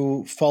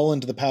to fall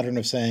into the pattern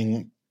of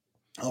saying,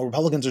 oh,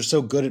 Republicans are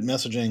so good at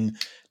messaging,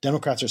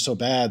 Democrats are so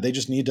bad, they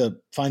just need to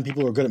find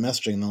people who are good at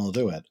messaging and then they'll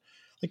do it.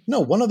 Like, no,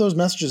 one of those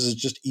messages is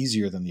just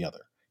easier than the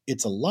other.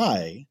 It's a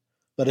lie,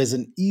 but as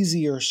an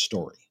easier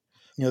story.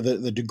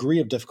 The degree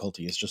of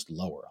difficulty is just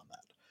lower on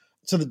that.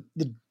 So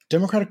the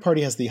Democratic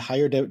Party has the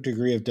higher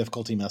degree of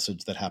difficulty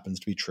message that happens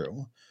to be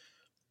true.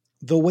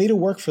 The way to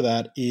work for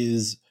that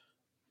is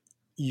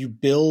you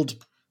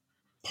build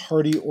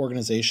party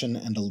organization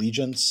and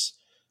allegiance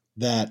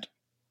that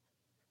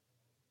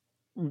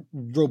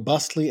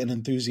robustly and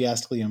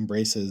enthusiastically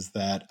embraces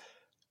that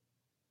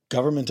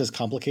government is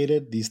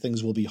complicated. These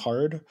things will be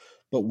hard,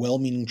 but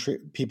well-meaning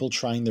people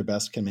trying their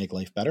best can make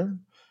life better.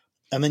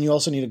 And then you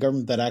also need a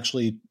government that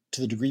actually,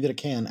 to the degree that it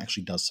can,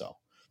 actually does so.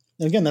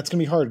 And again, that's going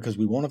to be hard because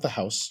we won't have the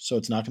House, so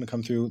it's not going to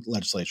come through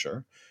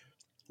legislature.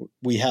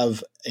 We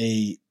have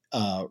a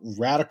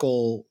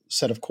radical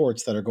set of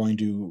courts that are going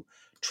to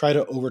try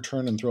to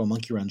overturn and throw a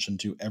monkey wrench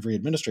into every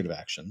administrative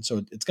action.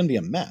 So it's going to be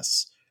a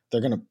mess.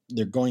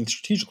 They're going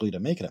strategically to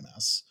make it a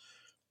mess.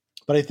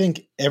 But I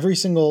think every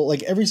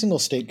single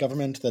state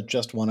government that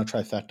just won a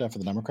trifecta for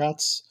the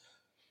Democrats,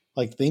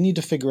 like they need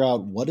to figure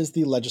out what is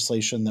the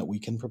legislation that we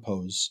can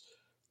propose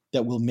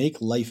that will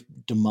make life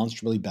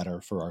demonstrably better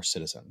for our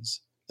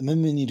citizens. And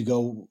then they need to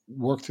go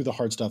work through the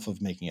hard stuff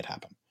of making it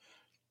happen.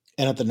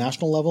 And at the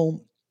national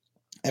level,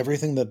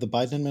 everything that the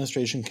Biden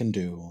administration can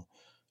do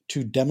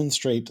to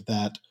demonstrate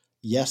that,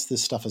 yes,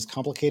 this stuff is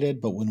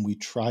complicated, but when we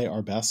try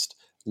our best,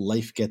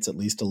 life gets at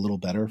least a little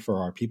better for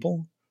our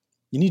people.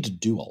 You need to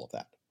do all of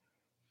that.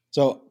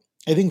 So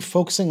I think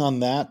focusing on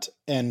that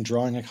and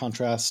drawing a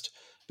contrast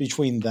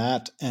between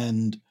that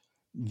and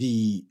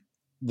the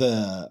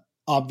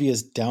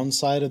obvious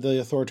downside of the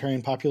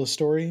authoritarian populist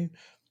story,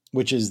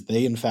 which is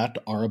they in fact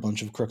are a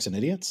bunch of crooks and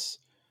idiots.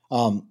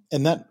 And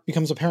that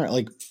becomes apparent.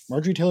 Like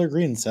Marjorie Taylor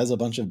Greene says a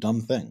bunch of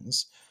dumb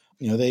things.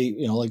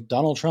 Like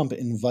Donald Trump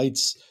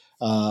invites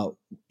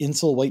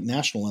incel white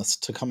nationalists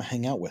to come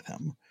hang out with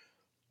him.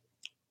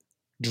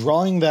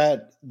 Drawing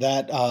that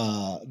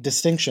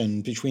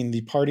distinction between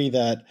the party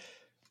that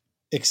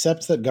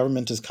accepts that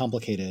government is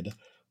complicated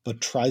but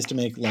tries to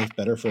make life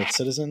better for its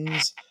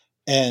citizens,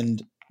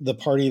 and the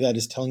party that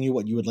is telling you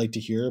what you would like to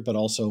hear, but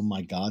also,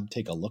 my God,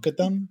 take a look at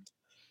them.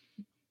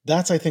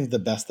 That's, I think, the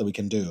best that we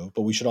can do.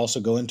 But we should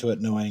also go into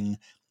it knowing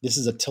this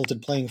is a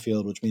tilted playing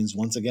field, which means,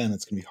 once again,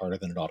 it's going to be harder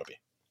than it ought to be.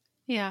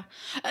 Yeah.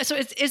 So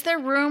is there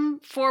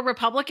room for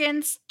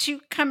Republicans to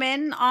come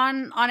in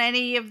on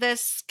any of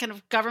this kind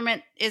of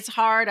government is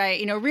hard?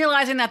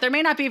 Realizing that there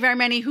may not be very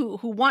many who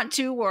want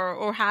to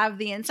or have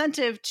the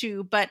incentive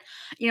to, but,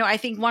 I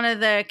think one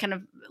of the kind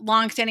of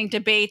longstanding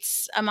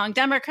debates among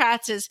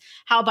Democrats is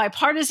how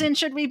bipartisan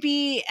should we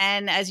be?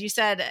 And as you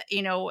said,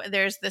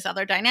 there's this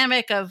other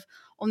dynamic of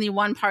only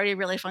one party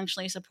really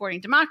functionally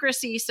supporting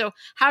democracy. So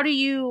how do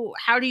you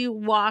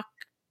walk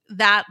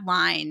that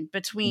line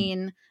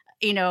between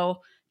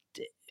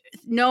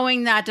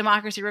knowing that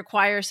democracy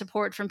requires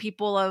support from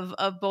people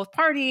of both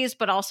parties,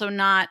 but also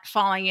not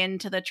falling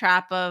into the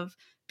trap of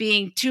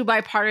being too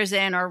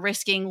bipartisan or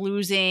risking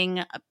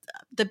losing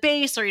the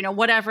base or,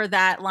 whatever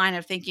that line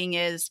of thinking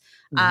is,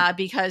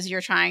 because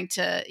you're trying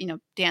to,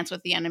 dance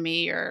with the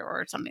enemy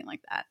or something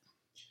like that.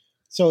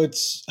 So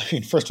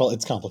first of all,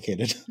 it's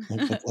complicated.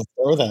 Let's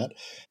throw that.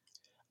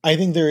 I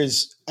think there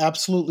is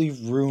absolutely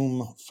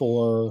room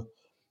for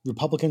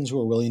Republicans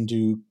who are willing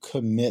to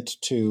commit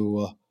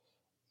to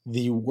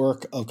the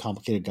work of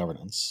complicated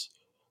governance.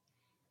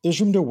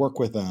 There's room to work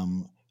with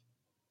them,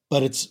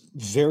 but it's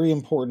very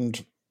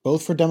important,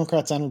 both for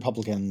Democrats and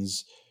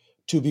Republicans,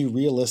 to be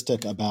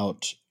realistic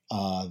about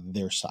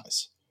their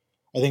size.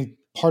 I think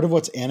part of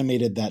what's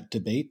animated that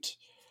debate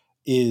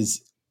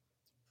is,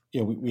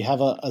 we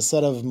have a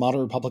set of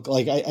moderate Republicans.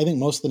 Like I think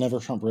most of the Never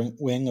Trump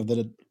wing of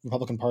the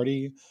Republican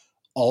Party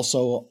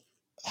also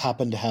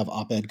happen to have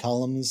op-ed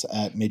columns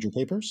at major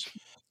papers.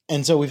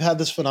 And so we've had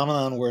this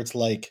phenomenon where it's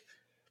like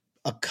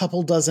a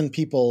couple dozen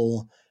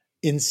people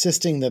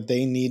insisting that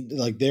they need,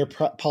 like their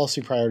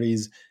policy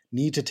priorities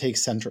need to take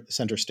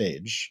center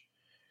stage.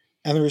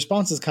 And the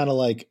response is kind of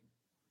like,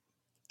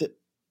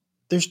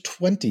 there's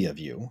 20 of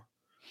you.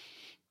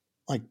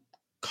 Like,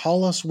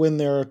 call us when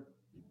there are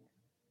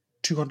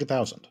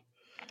 200,000.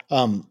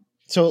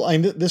 So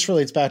this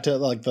relates back to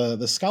like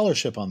the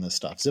scholarship on this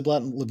stuff. Ziblatt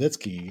and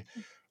Levitsky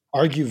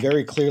argue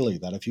very clearly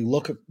that if you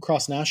look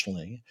across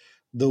nationally,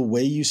 the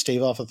way you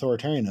stave off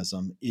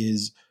authoritarianism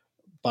is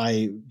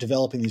by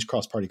developing these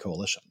cross-party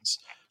coalitions.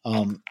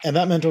 And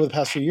that meant over the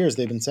past few years,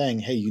 they've been saying,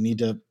 hey, you need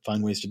to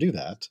find ways to do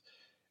that.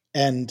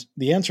 And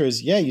the answer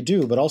is, yeah, you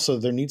do, but also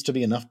there needs to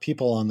be enough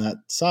people on that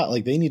side.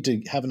 Like they need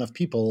to have enough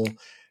people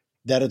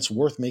that it's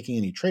worth making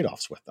any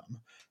trade-offs with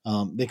them.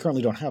 They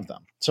currently don't have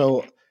them.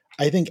 So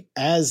I think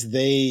as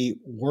they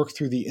work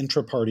through the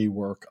intra-party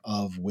work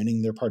of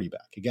winning their party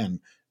back, again,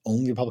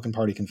 only the Republican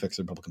Party can fix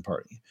the Republican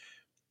Party.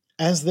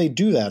 As they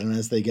do that and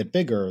as they get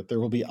bigger, there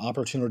will be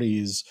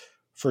opportunities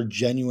for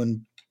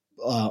genuine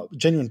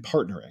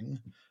partnering.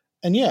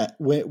 And yeah,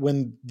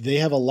 when they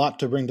have a lot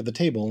to bring to the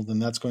table, then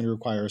that's going to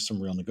require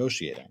some real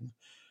negotiating.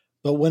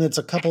 But when it's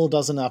a couple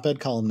dozen op-ed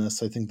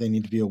columnists, I think they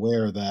need to be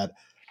aware that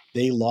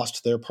they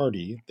lost their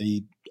party.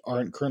 They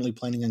aren't currently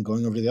planning on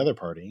going over to the other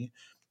party.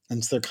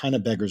 And so they're kind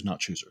of beggars, not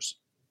choosers.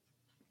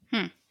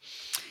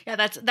 Yeah,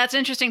 that's an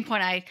interesting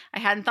point. I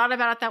hadn't thought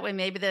about it that way.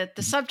 Maybe the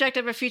subject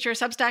of a future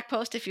Substack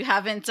post, if you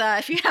haven't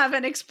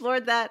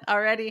explored that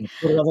already.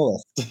 Put it on the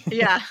list.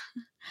 Yeah.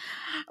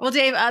 Well,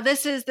 Dave,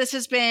 this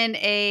has been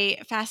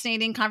a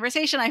fascinating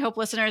conversation. I hope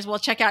listeners will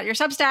check out your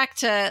Substack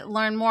to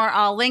learn more.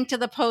 I'll link to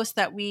the post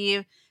that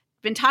we've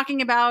been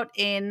talking about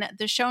in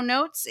the show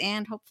notes,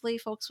 and hopefully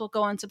folks will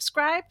go and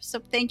subscribe. So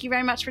thank you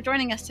very much for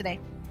joining us today.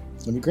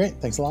 It's going to be great.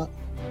 Thanks a lot.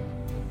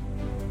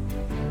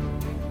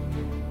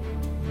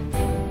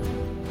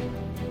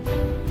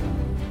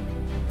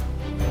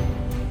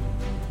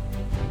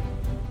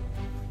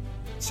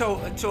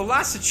 So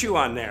lots to chew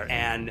on there.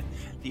 And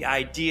the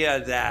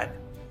idea that,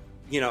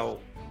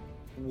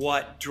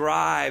 what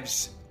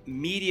drives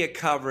media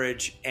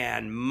coverage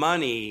and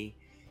money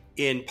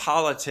in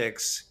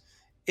politics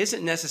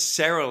isn't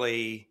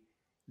necessarily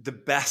the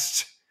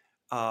best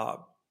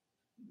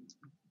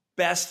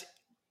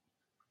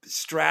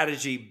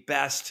strategy,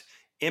 best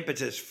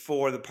impetus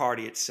for the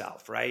party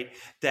itself, right?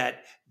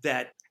 That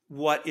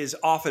what is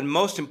often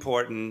most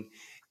important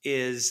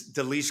is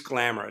the least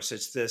glamorous.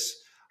 It's this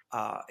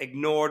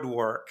ignored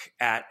work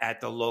at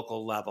the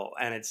local level,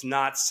 and it's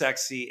not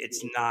sexy.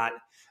 It's not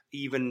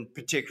even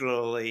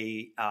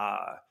particularly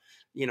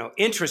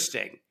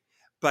interesting,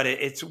 but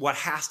it's what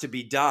has to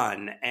be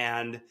done.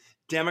 And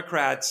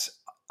Democrats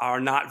are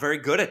not very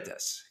good at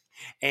this.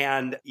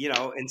 And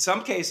in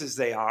some cases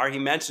they are. He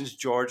mentions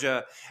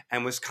Georgia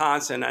and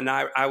Wisconsin, and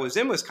I was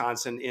in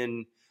Wisconsin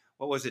in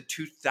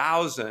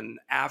 2000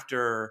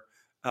 after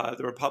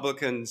the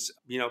Republicans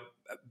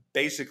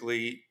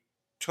basically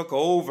took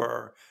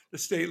over the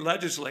state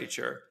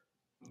legislature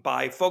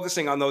by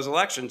focusing on those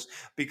elections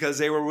because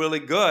they were really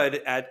good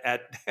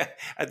at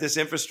this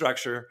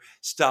infrastructure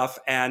stuff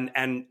and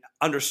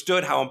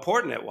understood how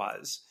important it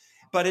was.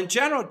 But in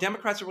general,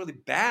 Democrats are really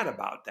bad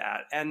about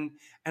that. And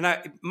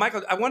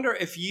Michael, I wonder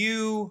if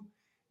you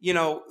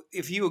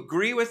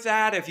agree with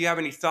that, if you have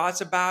any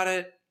thoughts about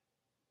it.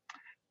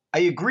 I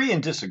agree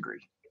and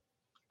disagree.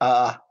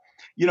 So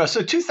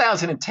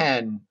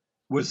 2010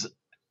 was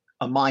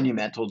a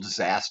monumental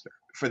disaster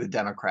for the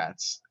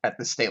Democrats at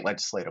the state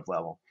legislative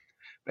level.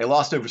 They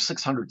lost over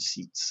 600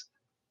 seats.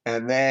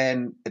 And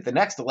then at the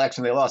next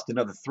election, they lost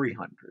another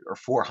 300 or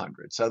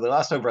 400. So they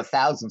lost over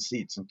 1,000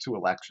 seats in 2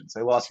 elections.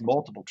 They lost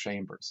multiple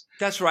chambers.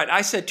 That's right.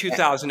 I said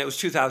 2000. It was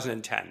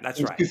 2010. That's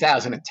right.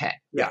 2010.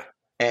 Yeah.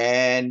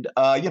 And,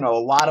 a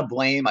lot of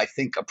blame, I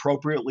think,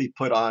 appropriately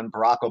put on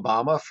Barack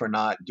Obama for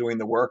not doing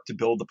the work to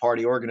build the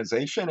party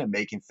organization and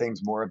making things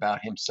more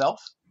about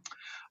himself.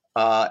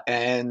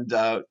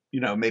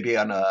 Maybe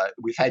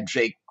we've had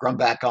Jake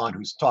Grumbach on,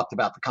 who's talked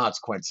about the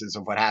consequences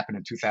of what happened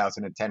in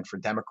 2010 for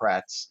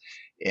Democrats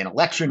in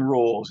election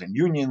rules and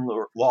union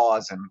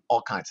laws and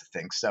all kinds of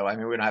things. So, we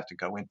don't have to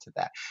go into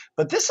that.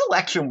 But this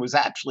election was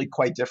actually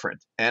quite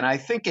different. And I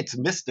think it's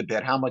missed a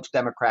bit how much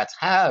Democrats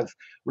have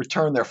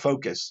returned their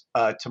focus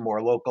to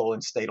more local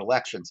and state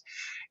elections.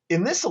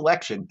 In this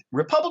election,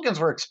 Republicans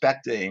were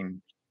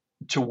expecting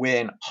to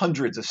win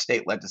hundreds of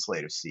state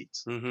legislative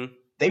seats. Mm-hmm.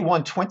 They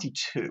won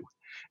 22.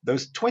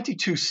 Those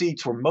 22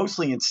 seats were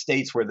mostly in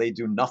states where they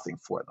do nothing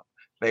for them.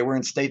 They were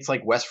in states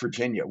like West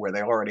Virginia, where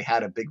they already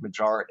had a big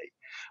majority.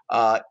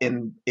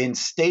 In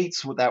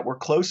states that were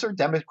closer,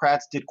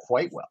 Democrats did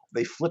quite well.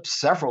 They flipped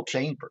several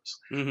chambers.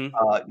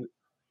 Mm-hmm.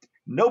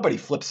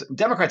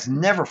 Democrats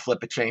never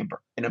flip a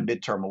chamber in a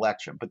midterm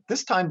election, but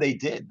this time they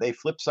did. They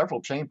flipped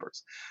several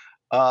chambers.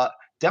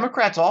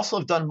 Democrats also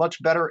have done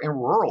much better in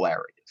rural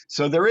areas.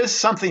 So there is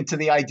something to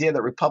the idea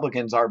that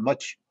Republicans are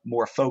much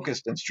more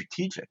focused and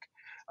strategic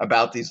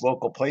about these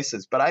local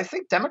places. But I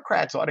think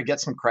Democrats ought to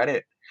get some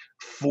credit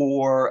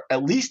for,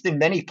 at least in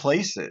many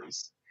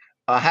places,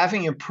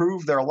 having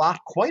improved their lot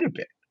quite a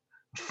bit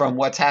from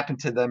what's happened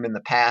to them in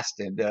the past,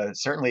 and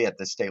certainly at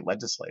the state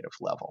legislative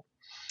level.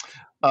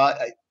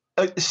 I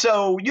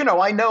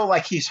know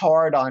he's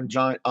hard on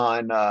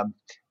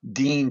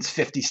Dean's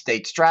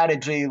 50-state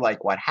strategy,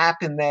 like what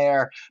happened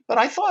there. But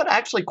I thought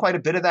actually quite a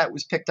bit of that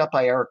was picked up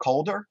by Eric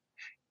Holder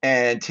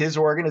and his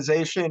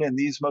organization in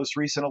these most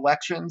recent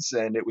elections.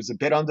 And it was a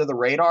bit under the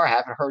radar. I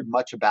haven't heard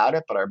much about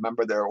it, but I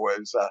remember there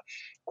was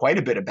quite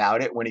a bit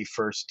about it when he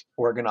first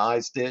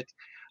organized it.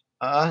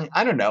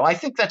 I don't know. I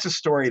think that's a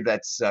story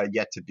that's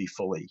yet to be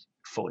fully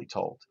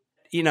told.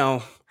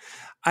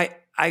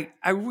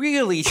 I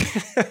really,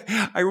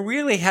 I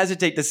really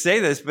hesitate to say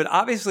this, but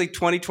obviously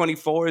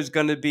 2024 is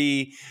going to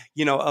be,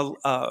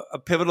 a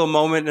pivotal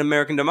moment in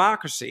American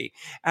democracy.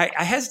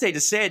 I hesitate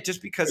to say it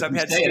just because I've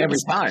had students, it every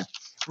time.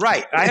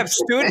 Right. I have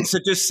students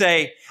that just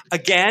say,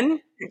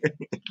 again,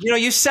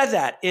 you said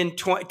that in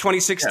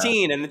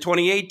 2016 and in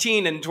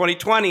 2018 and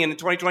 2020 and in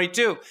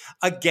 2022.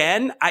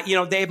 Again,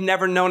 they've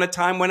never known a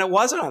time when it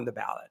wasn't on the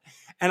ballot.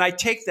 And I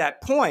take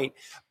that point.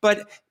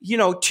 But,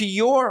 to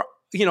your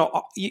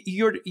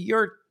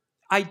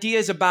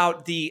ideas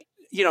about the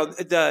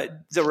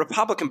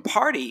Republican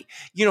Party,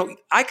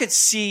 I could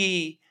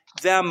see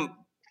them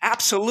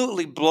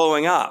absolutely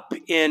blowing up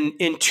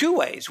in two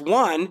ways.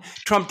 One,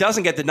 Trump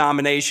doesn't get the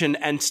nomination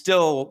and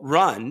still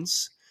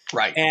runs.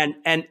 Right.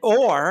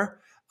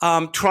 Or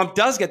Trump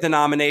does get the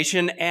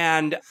nomination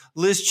and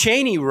Liz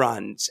Cheney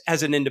runs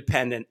as an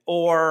independent,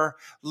 or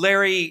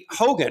Larry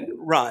Hogan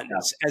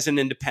runs as an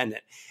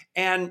independent.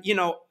 And,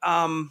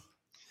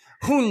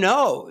 who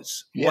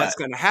knows what's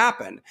going to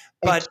happen?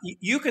 But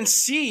you can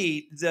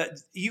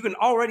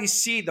already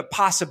see the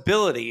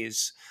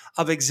possibilities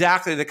of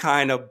exactly the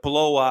kind of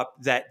blow up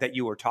that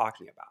you were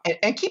talking about.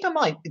 And keep in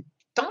mind,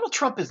 Donald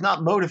Trump is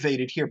not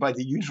motivated here by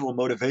the usual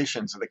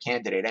motivations of a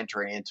candidate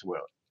entering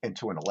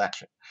into an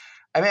election.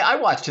 I mean, I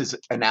watched his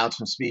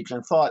announcement speech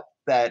and thought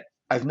that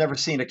I've never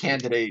seen a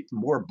candidate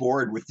more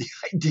bored with the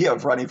idea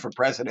of running for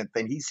president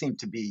than he seemed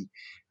to be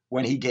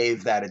when he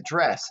gave that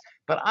address.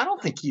 But I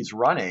don't think he's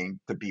running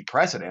to be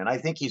president. I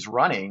think he's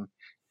running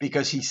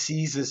because he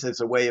sees this as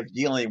a way of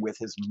dealing with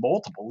his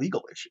multiple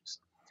legal issues.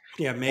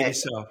 Yeah, maybe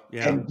so.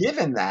 Yeah. And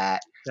given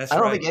that, I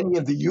don't think any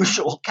of the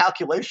usual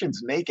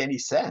calculations make any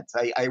sense.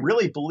 I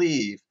really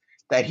believe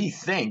that he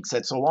thinks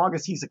that so long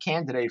as he's a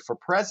candidate for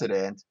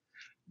president,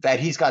 that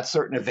he's got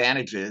certain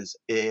advantages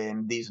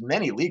in these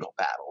many legal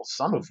battles,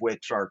 some of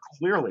which are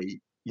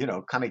clearly,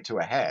 coming to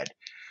a head.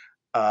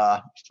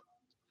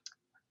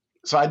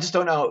 So I just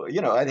don't know.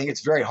 I think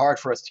it's very hard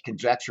for us to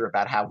conjecture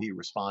about how he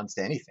responds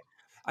to anything.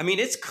 I mean,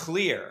 it's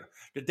clear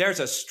that there's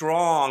a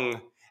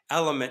strong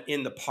element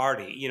in the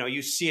party.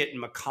 You see it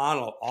in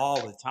McConnell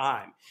all the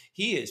time.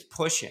 He is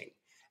pushing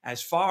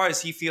as far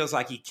as he feels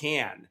like he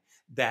can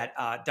that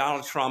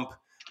Donald Trump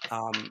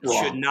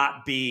should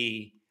not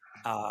be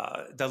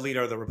the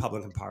leader of the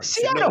Republican Party.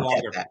 See,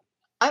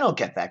 I don't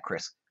get that,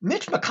 Chris.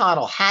 Mitch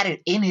McConnell had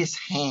it in his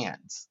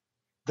hands,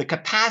 the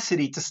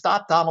capacity to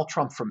stop Donald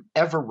Trump from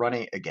ever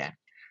running again,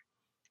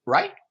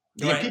 right?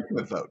 The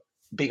impeachment vote.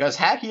 Because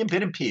had he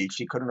been impeached,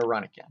 he couldn't have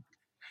run again.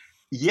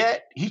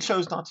 Yet he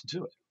chose not to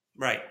do it.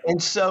 Right.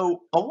 And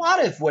so a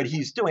lot of what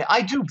he's doing,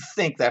 I do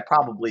think that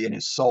probably in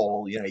his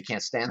soul, he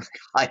can't stand the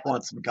guy,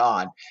 wants him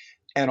gone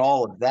and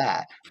all of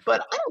that.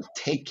 But I don't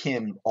take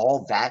him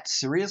all that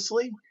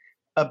seriously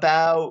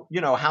about,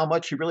 how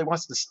much he really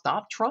wants to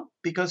stop Trump,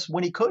 because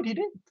when he could, he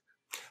didn't.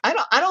 I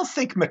don't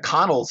think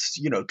McConnell's,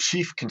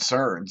 chief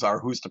concerns are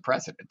who's the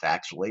president,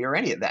 actually, or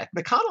any of that.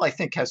 McConnell, I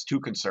think, has two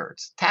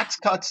concerns: tax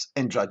cuts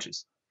and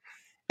judges.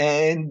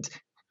 And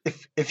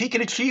if he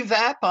can achieve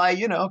that by,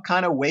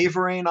 kind of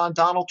wavering on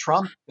Donald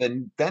Trump,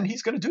 then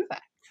he's going to do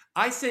that.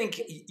 I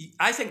think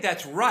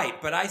that's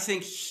right. But I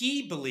think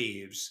he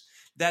believes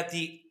that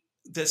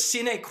the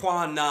sine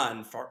qua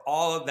non for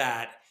all of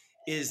that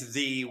is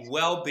the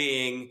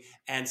well-being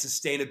and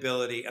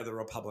sustainability of the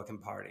Republican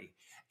Party.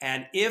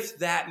 And if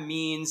that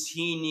means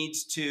he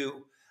needs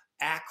to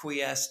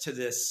acquiesce to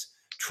this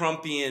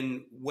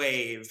Trumpian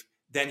wave,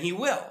 then he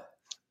will.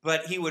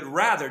 But he would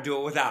rather do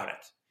it without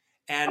it.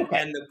 And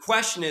the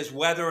question is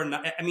whether or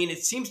not, I mean,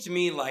 it seems to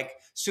me like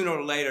sooner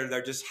or later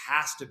there just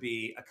has to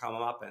be a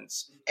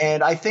comeuppance.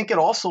 And I think it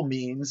also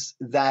means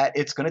that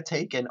it's going to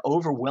take an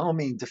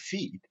overwhelming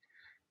defeat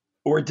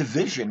or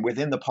division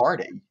within the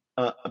party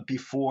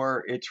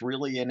before it's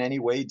really in any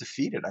way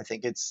defeated. I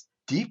think it's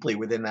deeply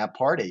within that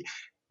party.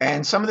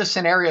 And some of the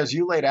scenarios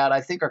you laid out, I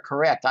think, are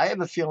correct. I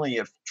have a feeling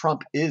if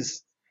Trump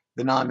is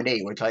the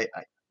nominee, which I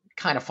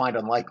kind of find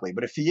unlikely,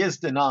 but if he is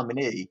the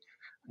nominee,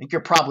 I think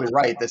you're probably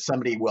right that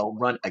somebody will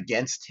run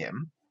against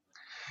him.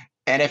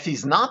 And if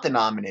he's not the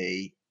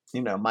nominee,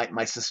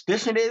 my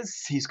suspicion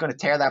is he's going to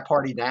tear that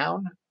party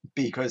down,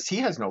 because he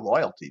has no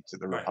loyalty to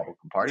the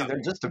Republican Party.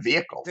 They're just a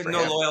vehicle. There's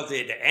no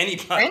loyalty to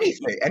anybody.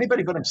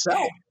 Anybody but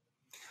himself.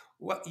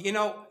 Well,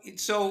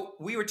 so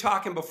we were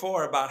talking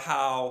before about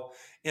how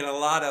in a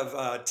lot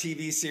of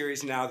TV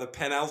series now, the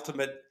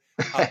penultimate,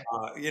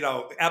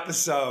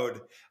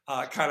 episode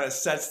kind of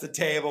sets the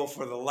table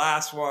for the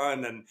last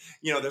one. And,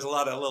 there's a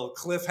lot of little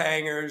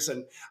cliffhangers.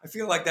 And I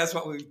feel like that's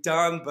what we've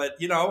done. But,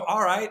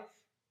 all right,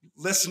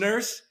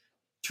 listeners,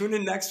 tune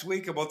in next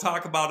week and we'll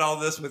talk about all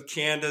this with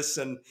Candace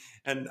and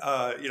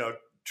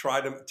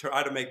try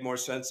to make more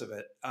sense of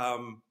it.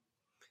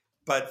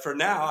 But for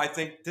now, I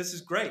think this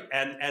is great.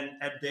 And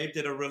Dave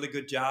did a really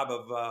good job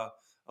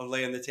of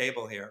laying the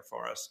table here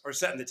for us, or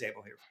setting the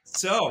table here.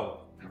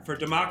 So for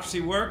Democracy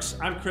Works,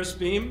 I'm Chris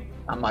Beam.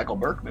 I'm Michael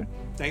Berkman.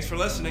 Thanks for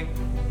listening.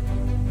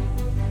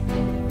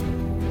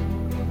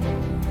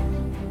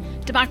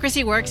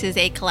 Democracy Works is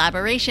a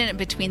collaboration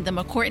between the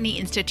McCourtney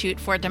Institute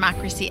for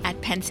Democracy at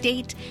Penn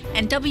State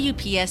and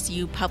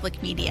WPSU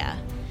Public Media.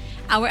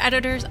 Our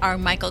editors are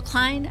Michael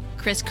Klein,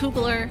 Chris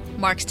Kugler,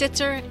 Mark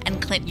Stitzer,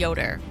 and Clint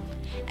Yoder.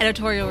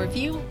 Editorial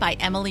review by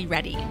Emily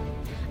Reddy.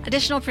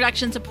 Additional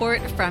production support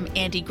from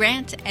Andy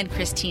Grant and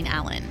Christine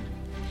Allen.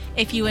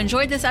 If you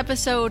enjoyed this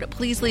episode,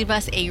 please leave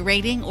us a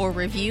rating or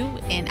review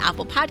in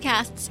Apple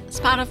Podcasts,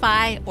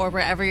 Spotify, or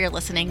wherever you're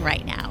listening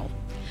right now.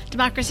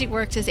 Democracy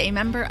Works is a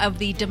member of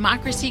the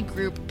Democracy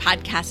Group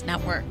Podcast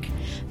Network.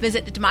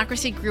 Visit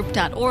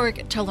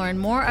democracygroup.org to learn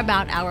more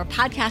about our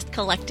podcast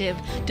collective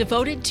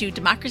devoted to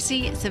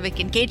democracy, civic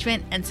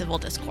engagement, and civil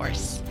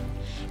discourse.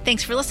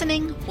 Thanks for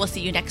listening. We'll see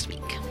you next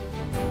week.